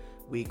to it.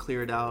 We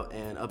clear it out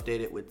and update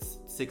it with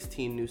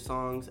 16 new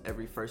songs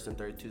every first and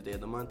third Tuesday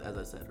of the month, as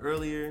I said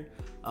earlier.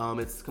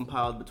 It's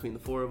compiled between the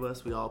 4 of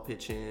us. We all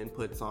pitch in,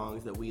 put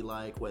songs that we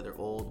like, whether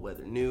old,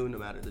 whether new, no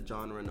matter the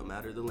genre, no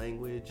matter the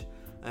language.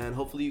 And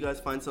hopefully you guys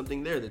find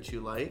something there that you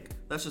like.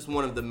 That's just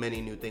one of the many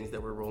new things that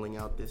we're rolling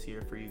out this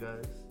year for you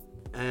guys.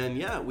 And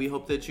yeah, we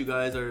hope that you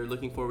guys are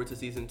looking forward to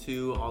season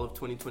 2, all of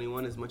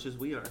 2021, as much as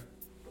we are.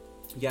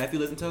 Yeah, if you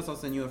listen to us, I'll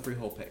send you a free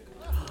whole pic.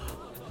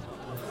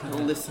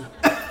 Don't listen.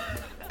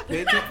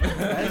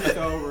 That's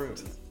so rude.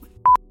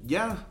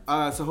 Yeah,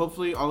 so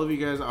hopefully all of you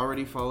guys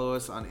already follow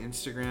us on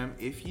Instagram.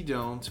 If you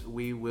don't,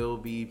 we will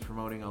be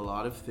promoting a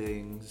lot of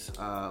things,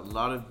 a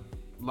lot of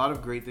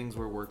great things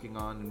we're working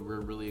on and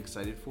we're really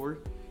excited for.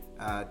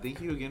 Thank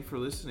you again for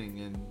listening,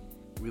 and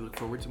we look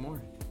forward to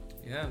more.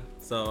 Yeah,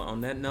 so on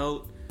that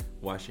note,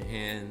 wash your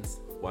hands,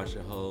 wash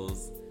your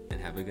hose, and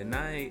have a good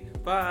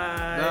night.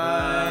 Bye.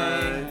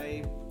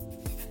 Bye.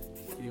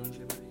 You want to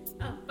say bye?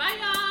 Oh, bye,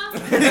 y'all.